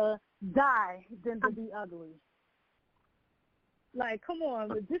rather die than to be ugly. Like, come on,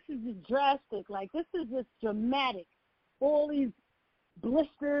 but this is just drastic. Like, this is just dramatic. All these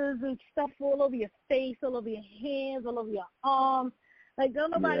blisters and stuff all over your face, all over your hands, all over your arms. Like,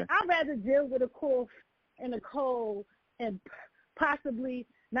 don't nobody. I'd rather deal with a cough and a cold and possibly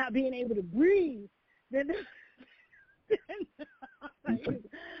not being able to breathe than I'm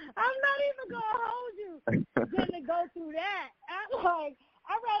not even gonna hold you than to go through that.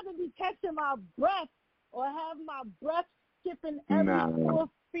 I'd rather be catching my breath or have my breath skipping every fourth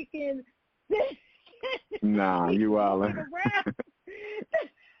freaking thing. Nah, you wildin'.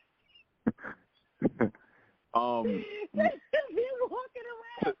 Be walking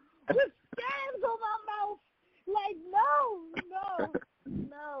around with scabs on my mouth. Like, no.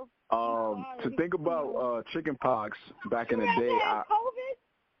 To think about chicken pox back in the day, would you rather have COVID?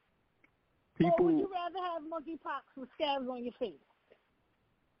 People, or would you rather have monkeypox with scabs on your face?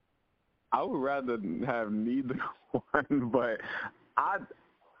 I would rather have neither one, but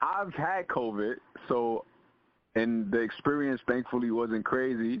I've had COVID, so, and the experience thankfully wasn't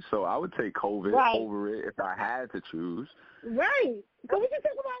crazy, so I would take COVID over it if I had to choose. Right. Because we can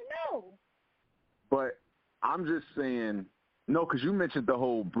talk about no. But I'm just saying, no, because you mentioned the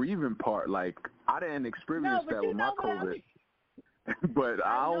whole breathing part. Like, I didn't experience that with my COVID. but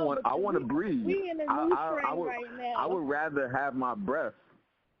I want to breathe. We in a new train right now. I would rather have my breath.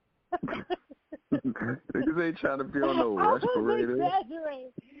 Niggas ain't trying to be on no respirator. I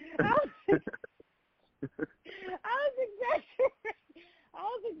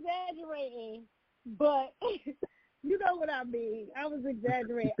was exaggerating, but you know what I mean. I was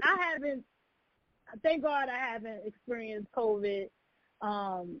exaggerating. Thank God I haven't experienced COVID,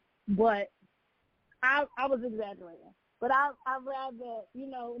 but I was exaggerating. But I'd rather,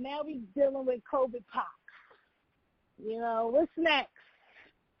 now we dealing with COVID pox. What's next?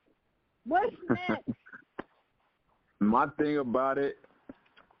 What's next? My thing about it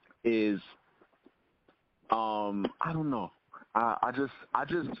is, I don't know. I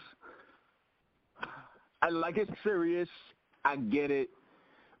like it's serious. I get it,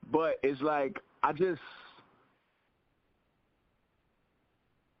 but it's like I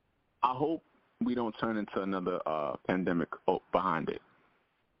hope we don't turn into another pandemic behind it.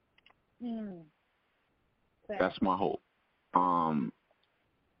 That's my hope.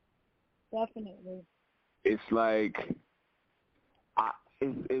 Definitely. It's like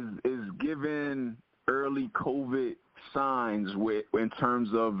is given early COVID signs in terms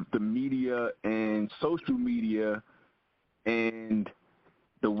of the media and social media and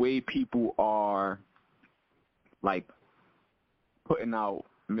the way people are like putting out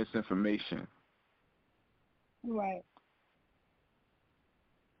misinformation. Right.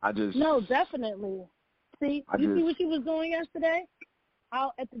 No, definitely. See, see what she was doing yesterday?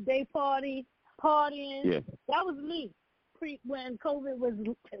 Out at the day party, partying. Yeah. That was me. When COVID was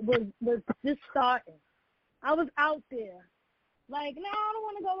just starting. I was out there. Like, no, I don't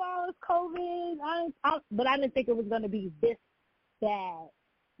want to go out. It's COVID. But I didn't think it was going to be this bad.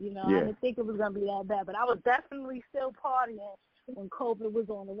 Yeah. I didn't think it was going to be that bad. But I was definitely still partying when COVID was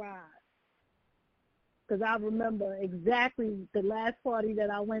on the rise. Because I remember exactly the last party that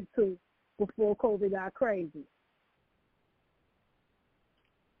I went to before COVID got crazy.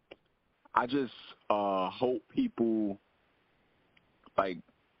 I just hope people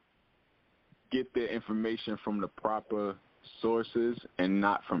get their information from the proper sources and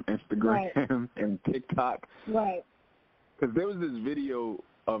not from Instagram and TikTok. Right. Because there was this video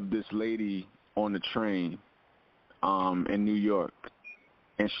of this lady on the train in New York,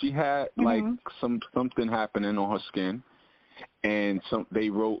 and she had something happening on her skin, and they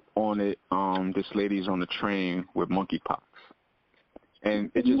wrote on it, this lady's on the train with monkeypox.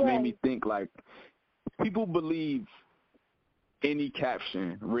 And it just made me think, like, people believe any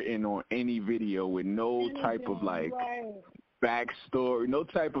caption written on any video with no type of, like, backstory, no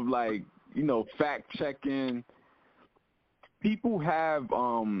type of, like, fact-checking. People have,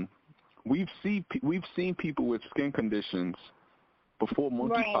 we've seen people with skin conditions before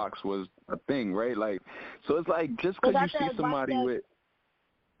monkeypox was a thing, right? Like, so it's like just because you see somebody with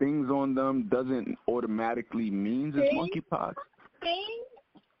things on them doesn't automatically mean it's monkeypox. Things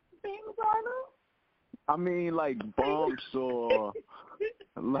on them? I mean, like bumps or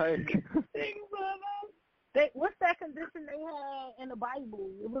like things on them. What's that condition they had in the Bible?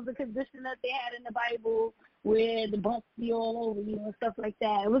 It was a condition that they had in the Bible where the bumps be all over you and stuff like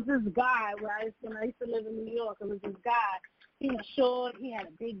that. It was this guy when I used to live in New York. It was this guy. He was short. He had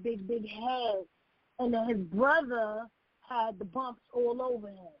a big, big, big head, and then his brother had the bumps all over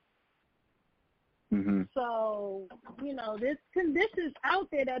him. Mm-hmm. So, there's conditions out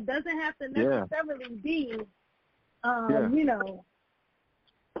there that doesn't have to necessarily be,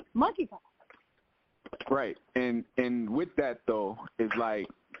 monkeypox. Right. And with that, though, it's like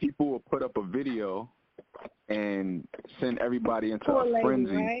people will put up a video and send everybody into a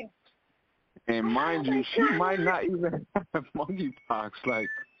frenzy. Right? And mind you, she might not even have monkeypox. Like,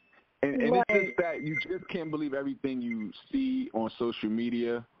 and it's just that you just can't believe everything you see on social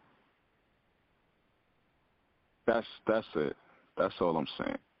media. That's it. That's all I'm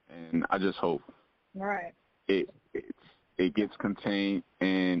saying. And I just hope it gets contained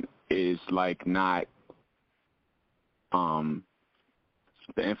and is like not the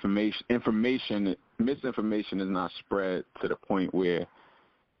misinformation is not spread to the point where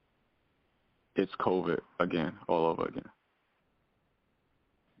it's COVID again, all over again.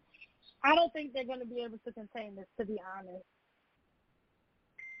 I don't think they're going to be able to contain this, to be honest.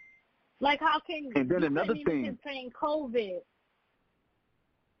 Like, how can you contain COVID?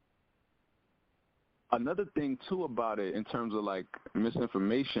 Another thing, too, about it in terms of, like,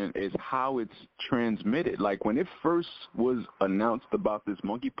 misinformation is how it's transmitted. Like, when it first was announced about this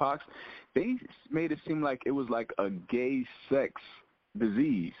monkeypox, they made it seem like it was, like, a gay sex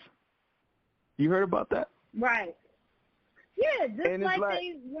disease. You heard about that? Right. Yeah, just like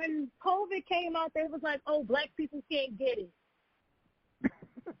when COVID came out, they was like, oh, black people can't get it.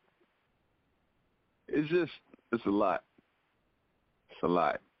 it's a lot. It's a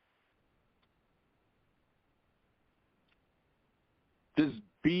lot. Just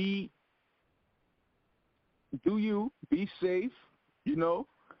be safe, you know.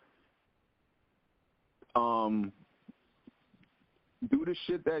 Do the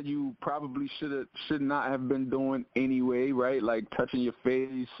shit that you probably should not have been doing anyway, right? Like touching your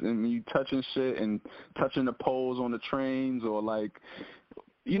face and you touching shit and touching the poles on the trains, or like,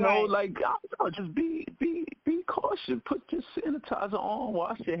 you know, like, I don't know, just be cautious. Put your sanitizer on,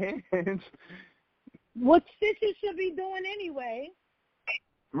 wash your hands. What stitches should be doing anyway.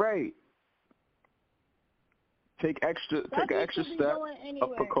 Right. Take extra step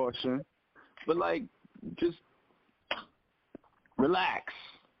of precaution, but like, just relax.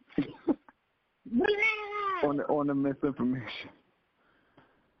 on the misinformation.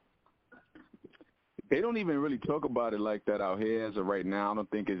 They don't even really talk about it like that out here as of right now. I don't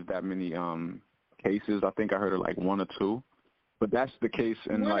think it's that many cases. I think I heard of like 1 or 2, but that's the case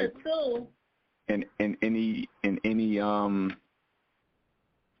in like in any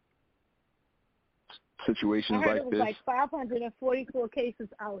situations I heard like it was this. like 544 cases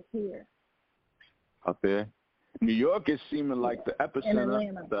out here. Out there. New York is seeming like the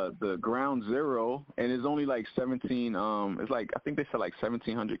epicenter, the ground zero, and it's only like 17. It's like, I think they said like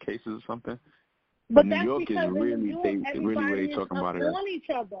 1,700 cases or something. But New that's York because is really, in New York, really talking about it. on each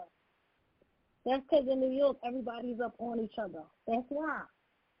other. That's because in New York, everybody's up on each other. That's why.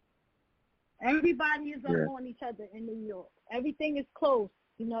 Everybody is up on each other in New York. Everything is close.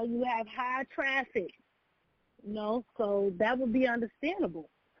 You know, you have high traffic. You know, so that would be understandable.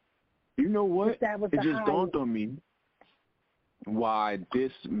 You know what? It just dawned on me why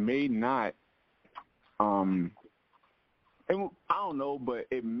this may not, and I don't know, but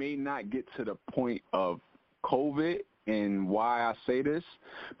it may not get to the point of COVID. And why I say this,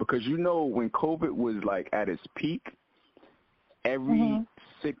 because you know when COVID was like at its peak, every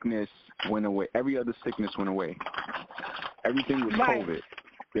sickness went away. Every other sickness went away. Everything was COVID.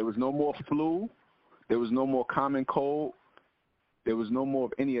 There was no more flu. There was no more common cold. There was no more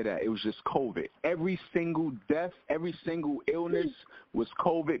of any of that. It was just COVID. Every single death, every single illness was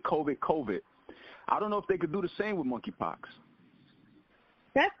COVID, COVID, COVID. I don't know if they could do the same with monkeypox.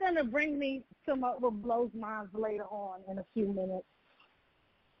 That's going to bring me to what blows minds later on in a few minutes.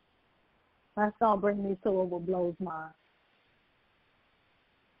 That's going to bring me to what blows minds.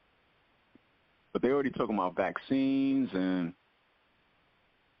 But they're already talking about vaccines and...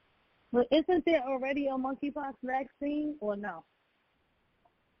 But isn't there already a monkeypox vaccine or no?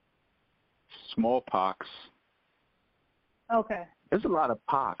 Smallpox. Okay. There's a lot of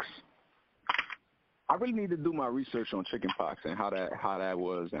pox. I really need to do my research on chickenpox and how that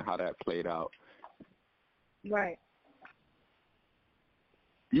was and how that played out. Right.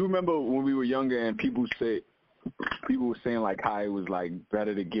 You remember when we were younger and people were saying like how it was like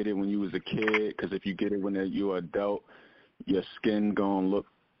better to get it when you was a kid, because if you get it when you're an adult, your skin gonna look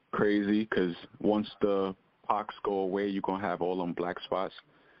crazy, because once the pox go away, you're gonna have all them black spots.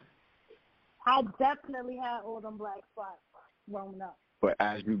 I definitely had all them black spots growing up. But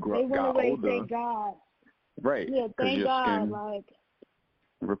as you got away, older, thank God. Right? Yeah, thank your God. Skin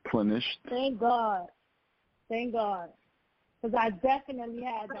replenished. Thank God. Thank God. Because I definitely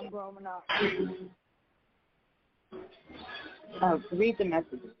had them growing up. Read the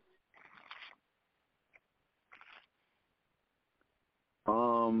message.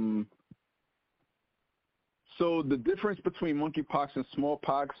 So the difference between monkeypox and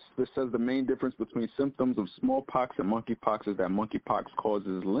smallpox, this says the main difference between symptoms of smallpox and monkeypox is that monkeypox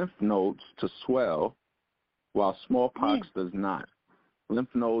causes lymph nodes to swell, while smallpox does not.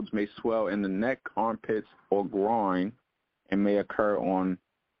 Lymph nodes may swell in the neck, armpits, or groin, and may occur on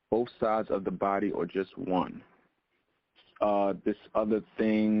both sides of the body or just one. This other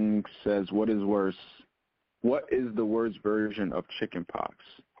thing says, what is worse? What is the worst version of chickenpox?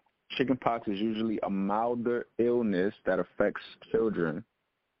 Chickenpox is usually a milder illness that affects children.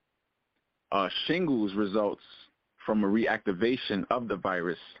 Shingles results from a reactivation of the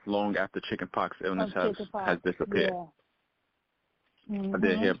virus long after chickenpox illness has disappeared. Yeah. I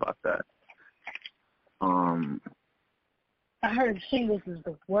didn't hear about that. I heard shingles is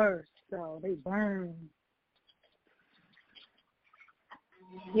the worst, so they burn.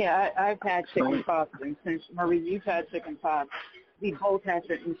 Yeah, I've had chickenpox, and since Marie, you've had chickenpox, we both have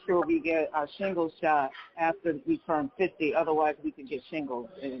to ensure we get our shingles shot after we turn 50. Otherwise, we could get shingles,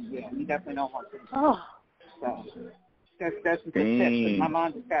 and yeah, we definitely don't want to. Oh, so that's a good tip. My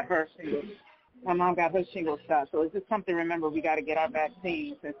mom just got her shingles. My mom got her shingles shot, so it's just something. Remember, we got to get our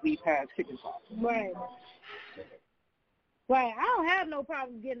vaccine since we've had chickenpox. Right. Right. I don't have no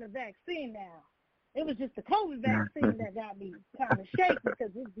problem getting a vaccine now. It was just the COVID vaccine that got me kind of shaky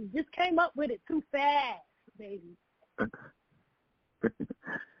because we just came up with it too fast, baby.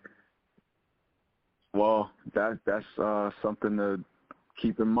 Well, that's something to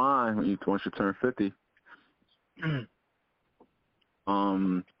keep in mind once you turn 50.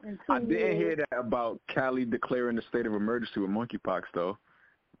 I didn't hear that about Cali declaring the state of emergency with monkeypox, though,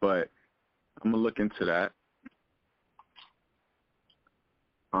 but I'm going to look into that.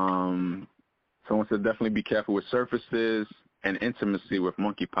 Someone said definitely be careful with surfaces and intimacy with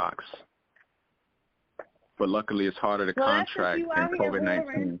monkeypox. But luckily it's harder to contract than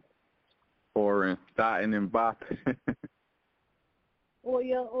COVID-19. Or Dotting and bopping. Or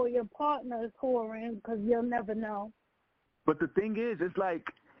your partner is whoring because you'll never know. But the thing is, it's like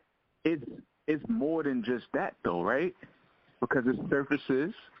it's more than just that, though, right? Because it's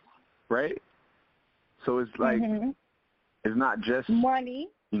surfaces, right? So it's like it's not just money,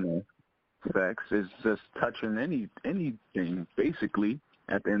 sex. It's just touching anything. Basically,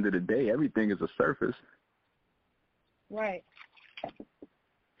 at the end of the day, everything is a surface. Right.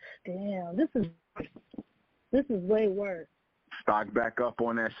 Damn, this is way worse. Stock back up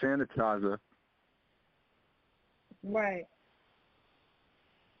on that sanitizer. Right.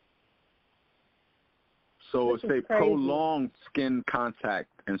 So it's a prolonged skin contact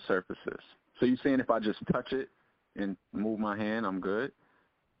and surfaces. So you're saying if I just touch it and move my hand, I'm good?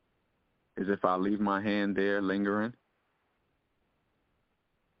 Is if I leave my hand there lingering?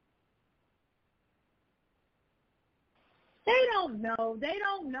 They don't know.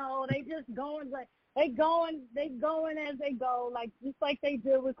 They just going like they going as they go, like just like they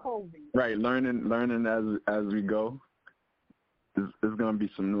did with COVID. Right, learning as we go. There's going to be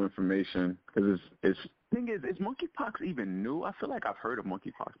some new information because it's thing is monkeypox even new? I feel like I've heard of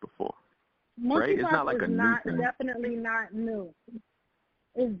monkeypox before. Right? It's not like a new thing. Definitely not new.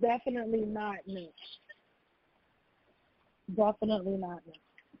 It's definitely not new. Definitely not new.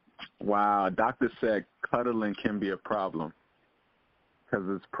 Wow, doctor said cuddling can be a problem because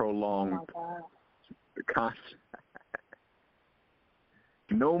it's prolonged. Oh my God.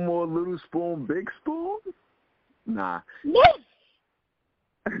 No more little spoon, big spoon? Nah. No.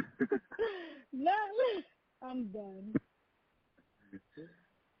 No. I'm done.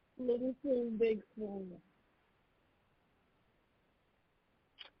 Little spoon, big spoon.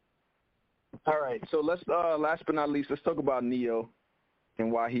 All right, so let's last but not least, let's talk about Neo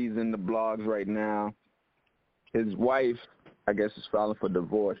and why he's in the blogs right now. His wife, I guess, is filing for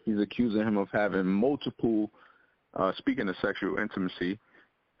divorce. He's accusing him of having multiple, speaking of sexual intimacy,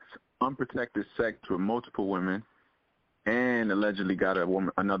 unprotected sex with multiple women, and allegedly got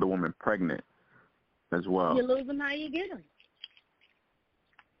another woman pregnant as well. You lose them how you get them.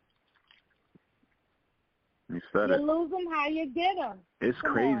 You said you it. lose them how you get them. It's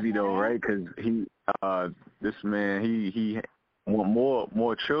Come crazy on, though, man. right? Because this man, he want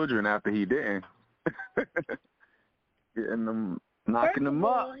more children after he didn't. Getting them, knocking them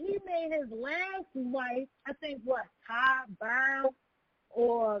up. He made his last wife, I think, Todd Brown,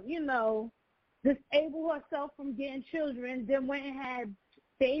 or disable herself from getting children, then went and had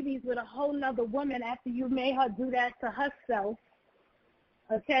babies with a whole nother woman after you made her do that to herself.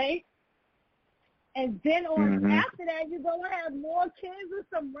 Okay? And then after that, you go and have more kids with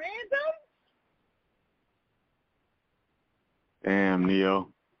some random? Damn, Neo.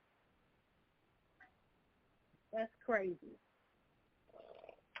 That's crazy.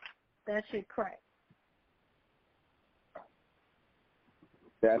 That shit crack.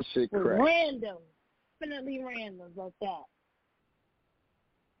 That shit crack. Random. Definitely random like that.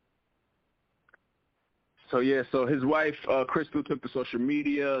 So his wife, Crystal, took to social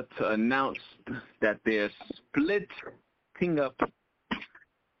media to announce that they're splitting up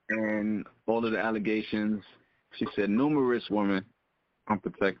and all of the allegations. She said numerous women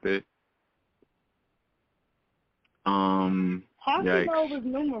unprotected. How do you yikes. know it was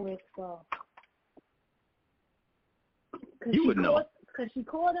numerous, though? You would know. Because she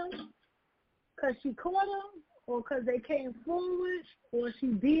caught him? Because she caught him? Or because they came forward? Or she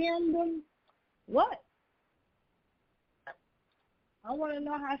DM'd them? What? I want to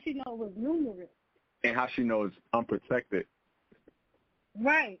know how she know it was numerous. And how she knows unprotected.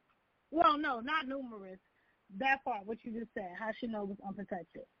 Right. Well, no, not numerous. That part, what you just said, how she know it was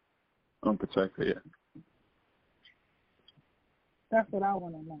unprotected. Unprotected, yeah. That's what I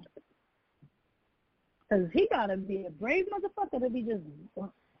want to know. Because he got to be a brave motherfucker to be just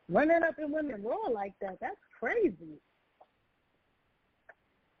running up in women raw like that. That's crazy.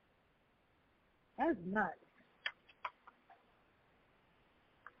 That's nuts.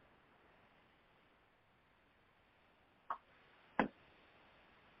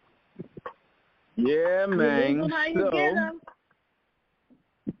 Yeah, man. How you get 'em.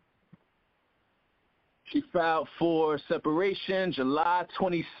 She filed for separation July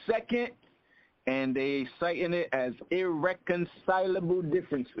 22nd, and they citing it as irreconcilable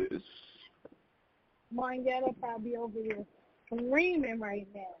differences. Margetta probably over here screaming right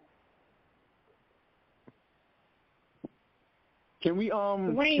now. Can we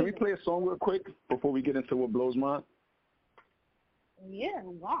play a song real quick before we get into what blows mine? Yeah,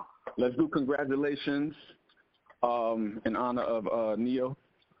 wow. Let's do congratulations in honor of Neo.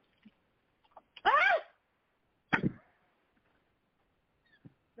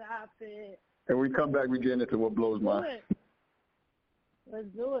 Stop it. And we come back, we get into what blows mine. Let's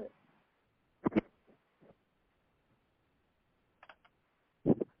do it.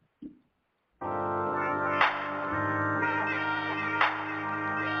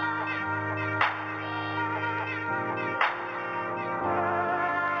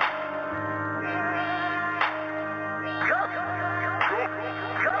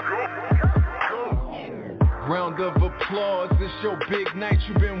 Round of applause, it's your big night,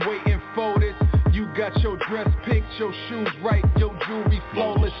 you've been waiting for this. You got your dress picked, your shoes right, your jewelry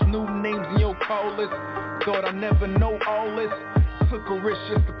flawless, new names in your call list. Thought I never know all this. Took a risk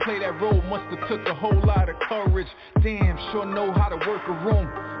just to play that role, must've took a whole lot of courage. Damn, sure know how to work a room.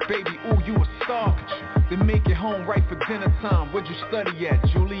 Baby, ooh, you a star. Then make it home right for dinner time. Where'd you study at,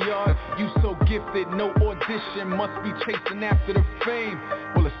 Juilliard? You so gifted, no audition, must be chasing after the fame.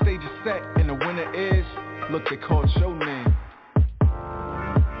 Well, the stage is set and the winner is, look, they called your name.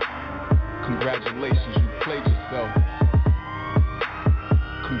 Congratulations, you played yourself.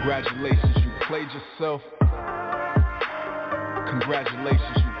 Congratulations, you played yourself.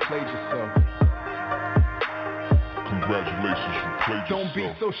 Congratulations, you played yourself. Congratulations, you played yourself. Don't be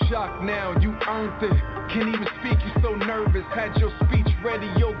so shocked now, you earned it. Can't even speak, you so nervous. Had your speech ready,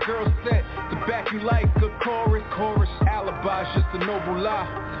 your girl set to back you like a chorus. Alibi's just a noble lie.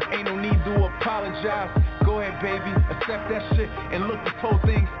 Ain't no need to apologize. Go ahead, baby, accept that shit and look, this whole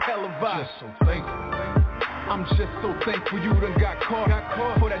thing's televised. Just so thankful. I'm just so thankful you done got caught.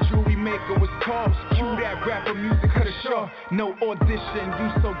 For that jewelry maker was called. Cue that rapper music, cut it short. No audition,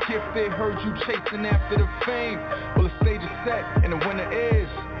 you so gifted. Heard you chasing after the fame. Well, the stage is set and the winner is,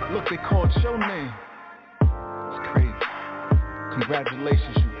 look, they called your name. It's crazy.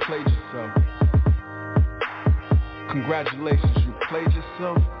 Congratulations, you played yourself. Congratulations, you played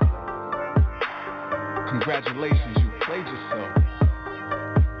yourself. Congratulations, you played yourself.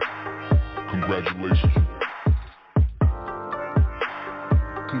 Congratulations.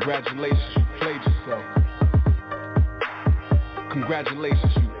 Congratulations, you played yourself.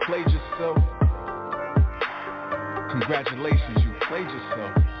 Congratulations, you played yourself. Congratulations, you played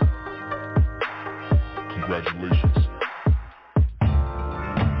yourself. Congratulations.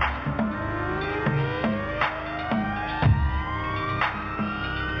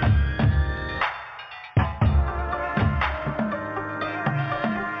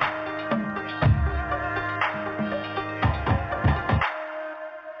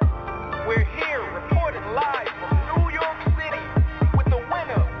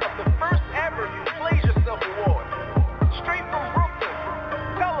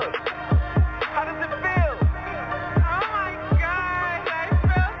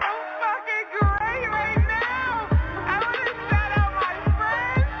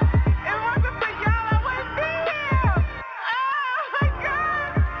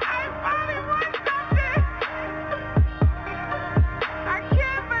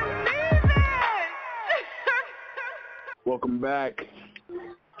 Welcome back.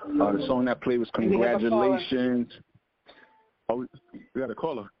 The song that played was Congratulations. Oh, we got a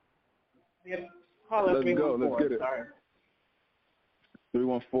caller. Let's go. Let's get it. Sorry.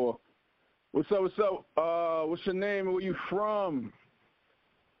 314. What's up? What's your name and where you from?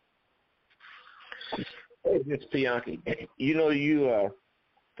 Hey, Miss Bianchi. You know, you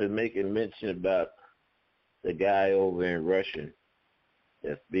been making mention about the guy over in Russia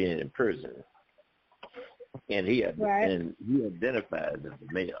that's being in prison. And he identifies as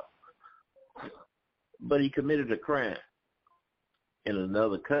a male. But he committed a crime in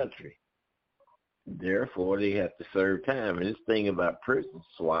another country. Therefore, they have to serve time. And this thing about prison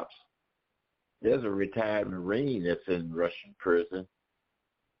swaps, there's a retired Marine that's in Russian prison.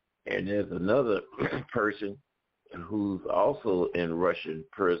 And there's another person who's also in Russian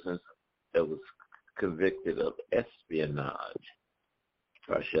prison that was convicted of espionage,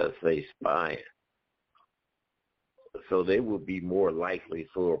 or shall I say spying. So they would be more likely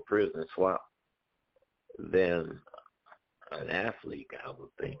for a prison swap than an athlete, I would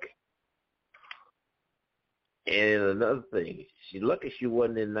think. And another thing, lucky she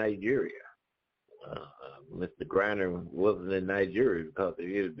wasn't in Nigeria. Mr. Griner wasn't in Nigeria, because if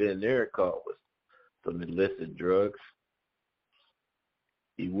he had been there caught with some illicit drugs,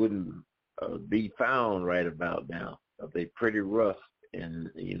 he wouldn't be found right about now. They're pretty rough in,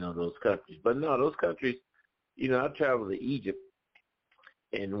 those countries. But no, those countries, I traveled to Egypt,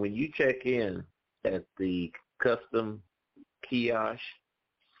 and when you check in at the custom kiosk,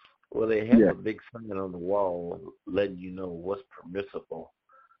 well, they have a big sign on the wall letting you know what's permissible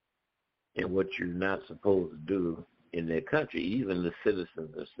and what you're not supposed to do in their country, even the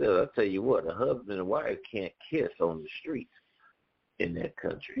citizens themselves. I tell you what, a husband and wife can't kiss on the streets in that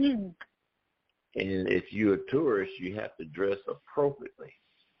country. Mm. And if you're a tourist, you have to dress appropriately.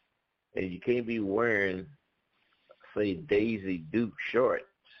 And you can't be wearing, say, Daisy Duke shorts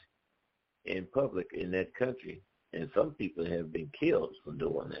in public in that country. And some people have been killed for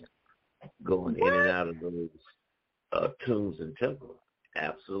doing that, going in and out of those tombs and temples.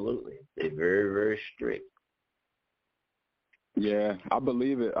 Absolutely. They're very, very strict. Yeah, I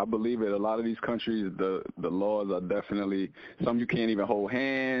believe it. A lot of these countries, the laws are definitely, some you can't even hold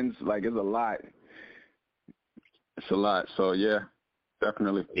hands. Like, it's a lot. So, yeah,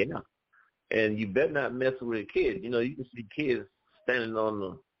 definitely. Yeah. And you better not mess with a kid. You can see kids standing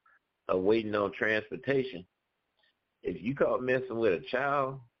on waiting on transportation. If you caught messing with a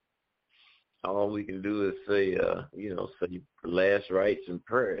child, all we can do is say, say last rites and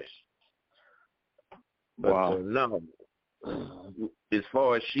prayers. But wow. No, as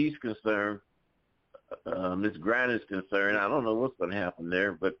far as she's concerned, Ms. Griner's concerned, I don't know what's going to happen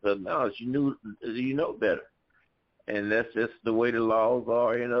there. But no, you know better. And that's just the way the laws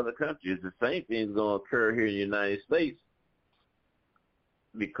are in other countries. The same thing is going to occur here in the United States,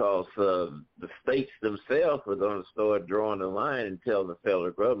 because the states themselves are going to start drawing the line and tell the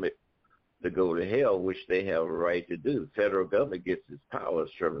federal government to go to hell, which they have a right to do. The federal government gets its powers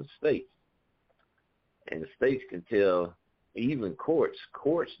from the states. And the states can tell, even courts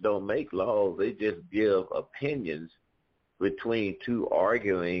don't make laws. They just give opinions between two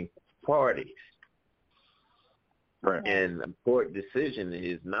arguing parties. Right. And a court decision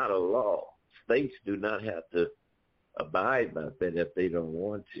is not a law. States do not have to abide by that if they don't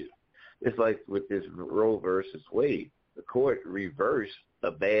want to. It's like with this Roe versus Wade. The court reversed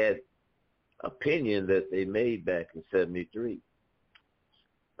a bad opinion that they made back in 1973.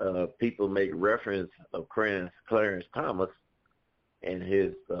 People make reference of Clarence Thomas and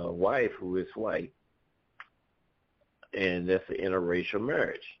his wife, who is white, and that's an interracial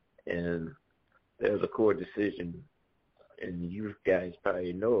marriage. And there's a court decision, and you guys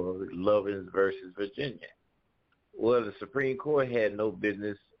probably know of it, Lovins versus Virginia. Well, the Supreme Court had no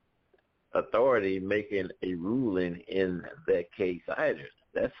business authority making a ruling in that case either.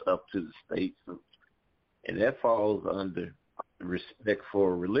 That's up to the states, and that falls under respect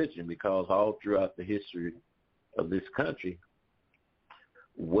for religion, because all throughout the history of this country,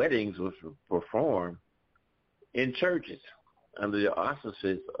 weddings was performed in churches under the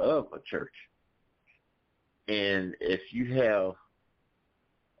auspices of a church. And if you have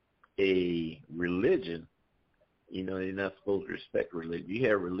a religion, you're not supposed to respect religion. You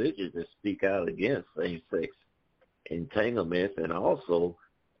have religions that speak out against same-sex entanglements, and also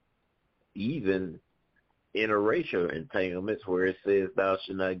even interracial entanglements, where it says, thou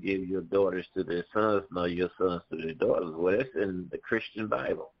shalt not give your daughters to their sons, nor your sons to their daughters. Well, that's in the Christian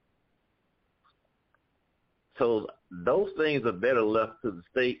Bible. So those things are better left to the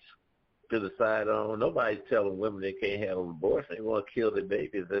states to decide on. Nobody's telling women they can't have an abortion. They want to kill their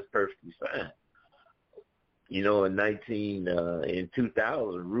babies. That's perfectly fine. In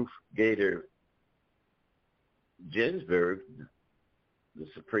 2000, Ruth Bader Ginsburg, the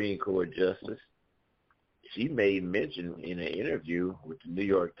Supreme Court justice, she made mention in an interview with the New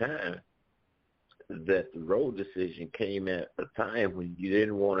York Times that the Roe decision came at a time when you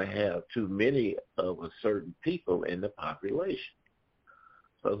didn't want to have too many of a certain people in the population.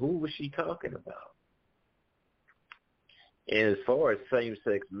 So who was she talking about? And as far as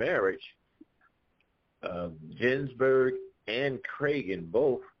same-sex marriage, Ginsburg and Cragen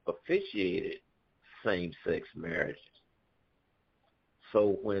both officiated same-sex marriages.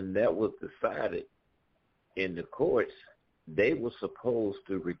 So when that was decided in the courts, they were supposed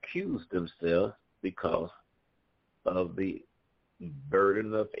to recuse themselves because of the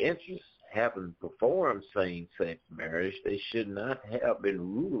burden of interest. Having performed same-sex marriage, they should not have been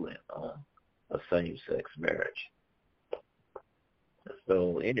ruling on a same-sex marriage.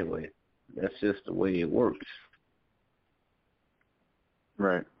 So anyway, that's just the way it works.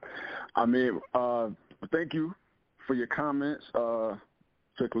 Right. I mean, thank you for your comments,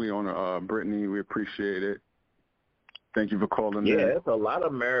 particularly on Brittney. We appreciate it. Thank you for calling Yeah, in. there's a lot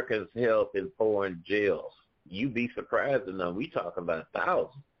of Americans held in foreign jails. You'd be surprised to know we talk about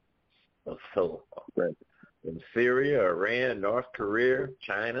thousands of so Right. in Syria, Iran, North Korea,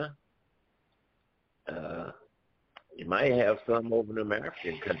 China. You might have some over in the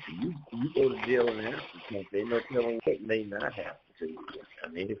American country. You go to jail in the African country, ain't no telling what may not happen to you. I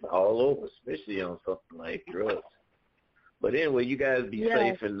mean, it's all over, especially on something like drugs. But anyway, you guys be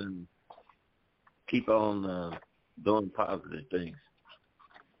safe and keep on doing positive things.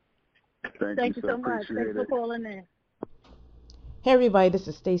 Thank you so much. Thanks for calling in. Hey everybody, this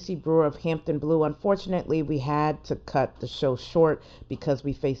is Stacy Brewer of Hampton Blue. Unfortunately, we had to cut the show short because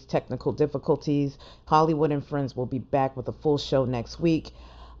we faced technical difficulties. Hollywood and Friends will be back with a full show next week.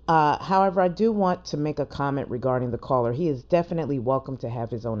 However, I do want to make a comment regarding the caller. He is definitely welcome to have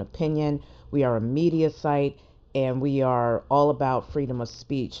his own opinion. We are a media site and we are all about freedom of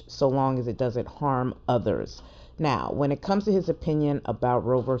speech so long as it doesn't harm others. Now, when it comes to his opinion about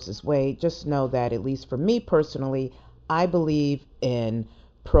Roe versus Wade, just know that, at least for me personally, I believe in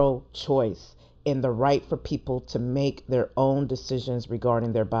pro-choice, in the right for people to make their own decisions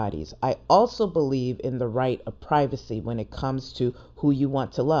regarding their bodies. I also believe in the right of privacy when it comes to who you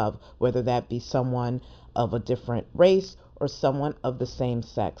want to love, whether that be someone of a different race or someone of the same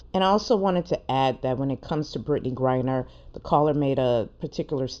sex. And I also wanted to add that when it comes to Brittney Griner, the caller made a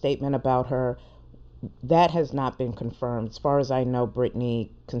particular statement about her. That has not been confirmed. As far as I know,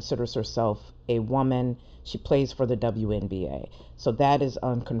 Brittney considers herself a woman. She plays for the WNBA. So that is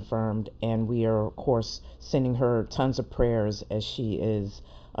unconfirmed, and we are, of course, sending her tons of prayers as she is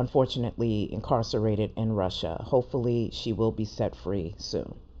unfortunately incarcerated in Russia. Hopefully she will be set free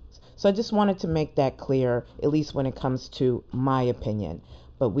soon. So I just wanted to make that clear, at least when it comes to my opinion.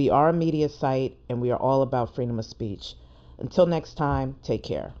 But we are a media site, and we are all about freedom of speech. Until next time, take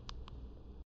care.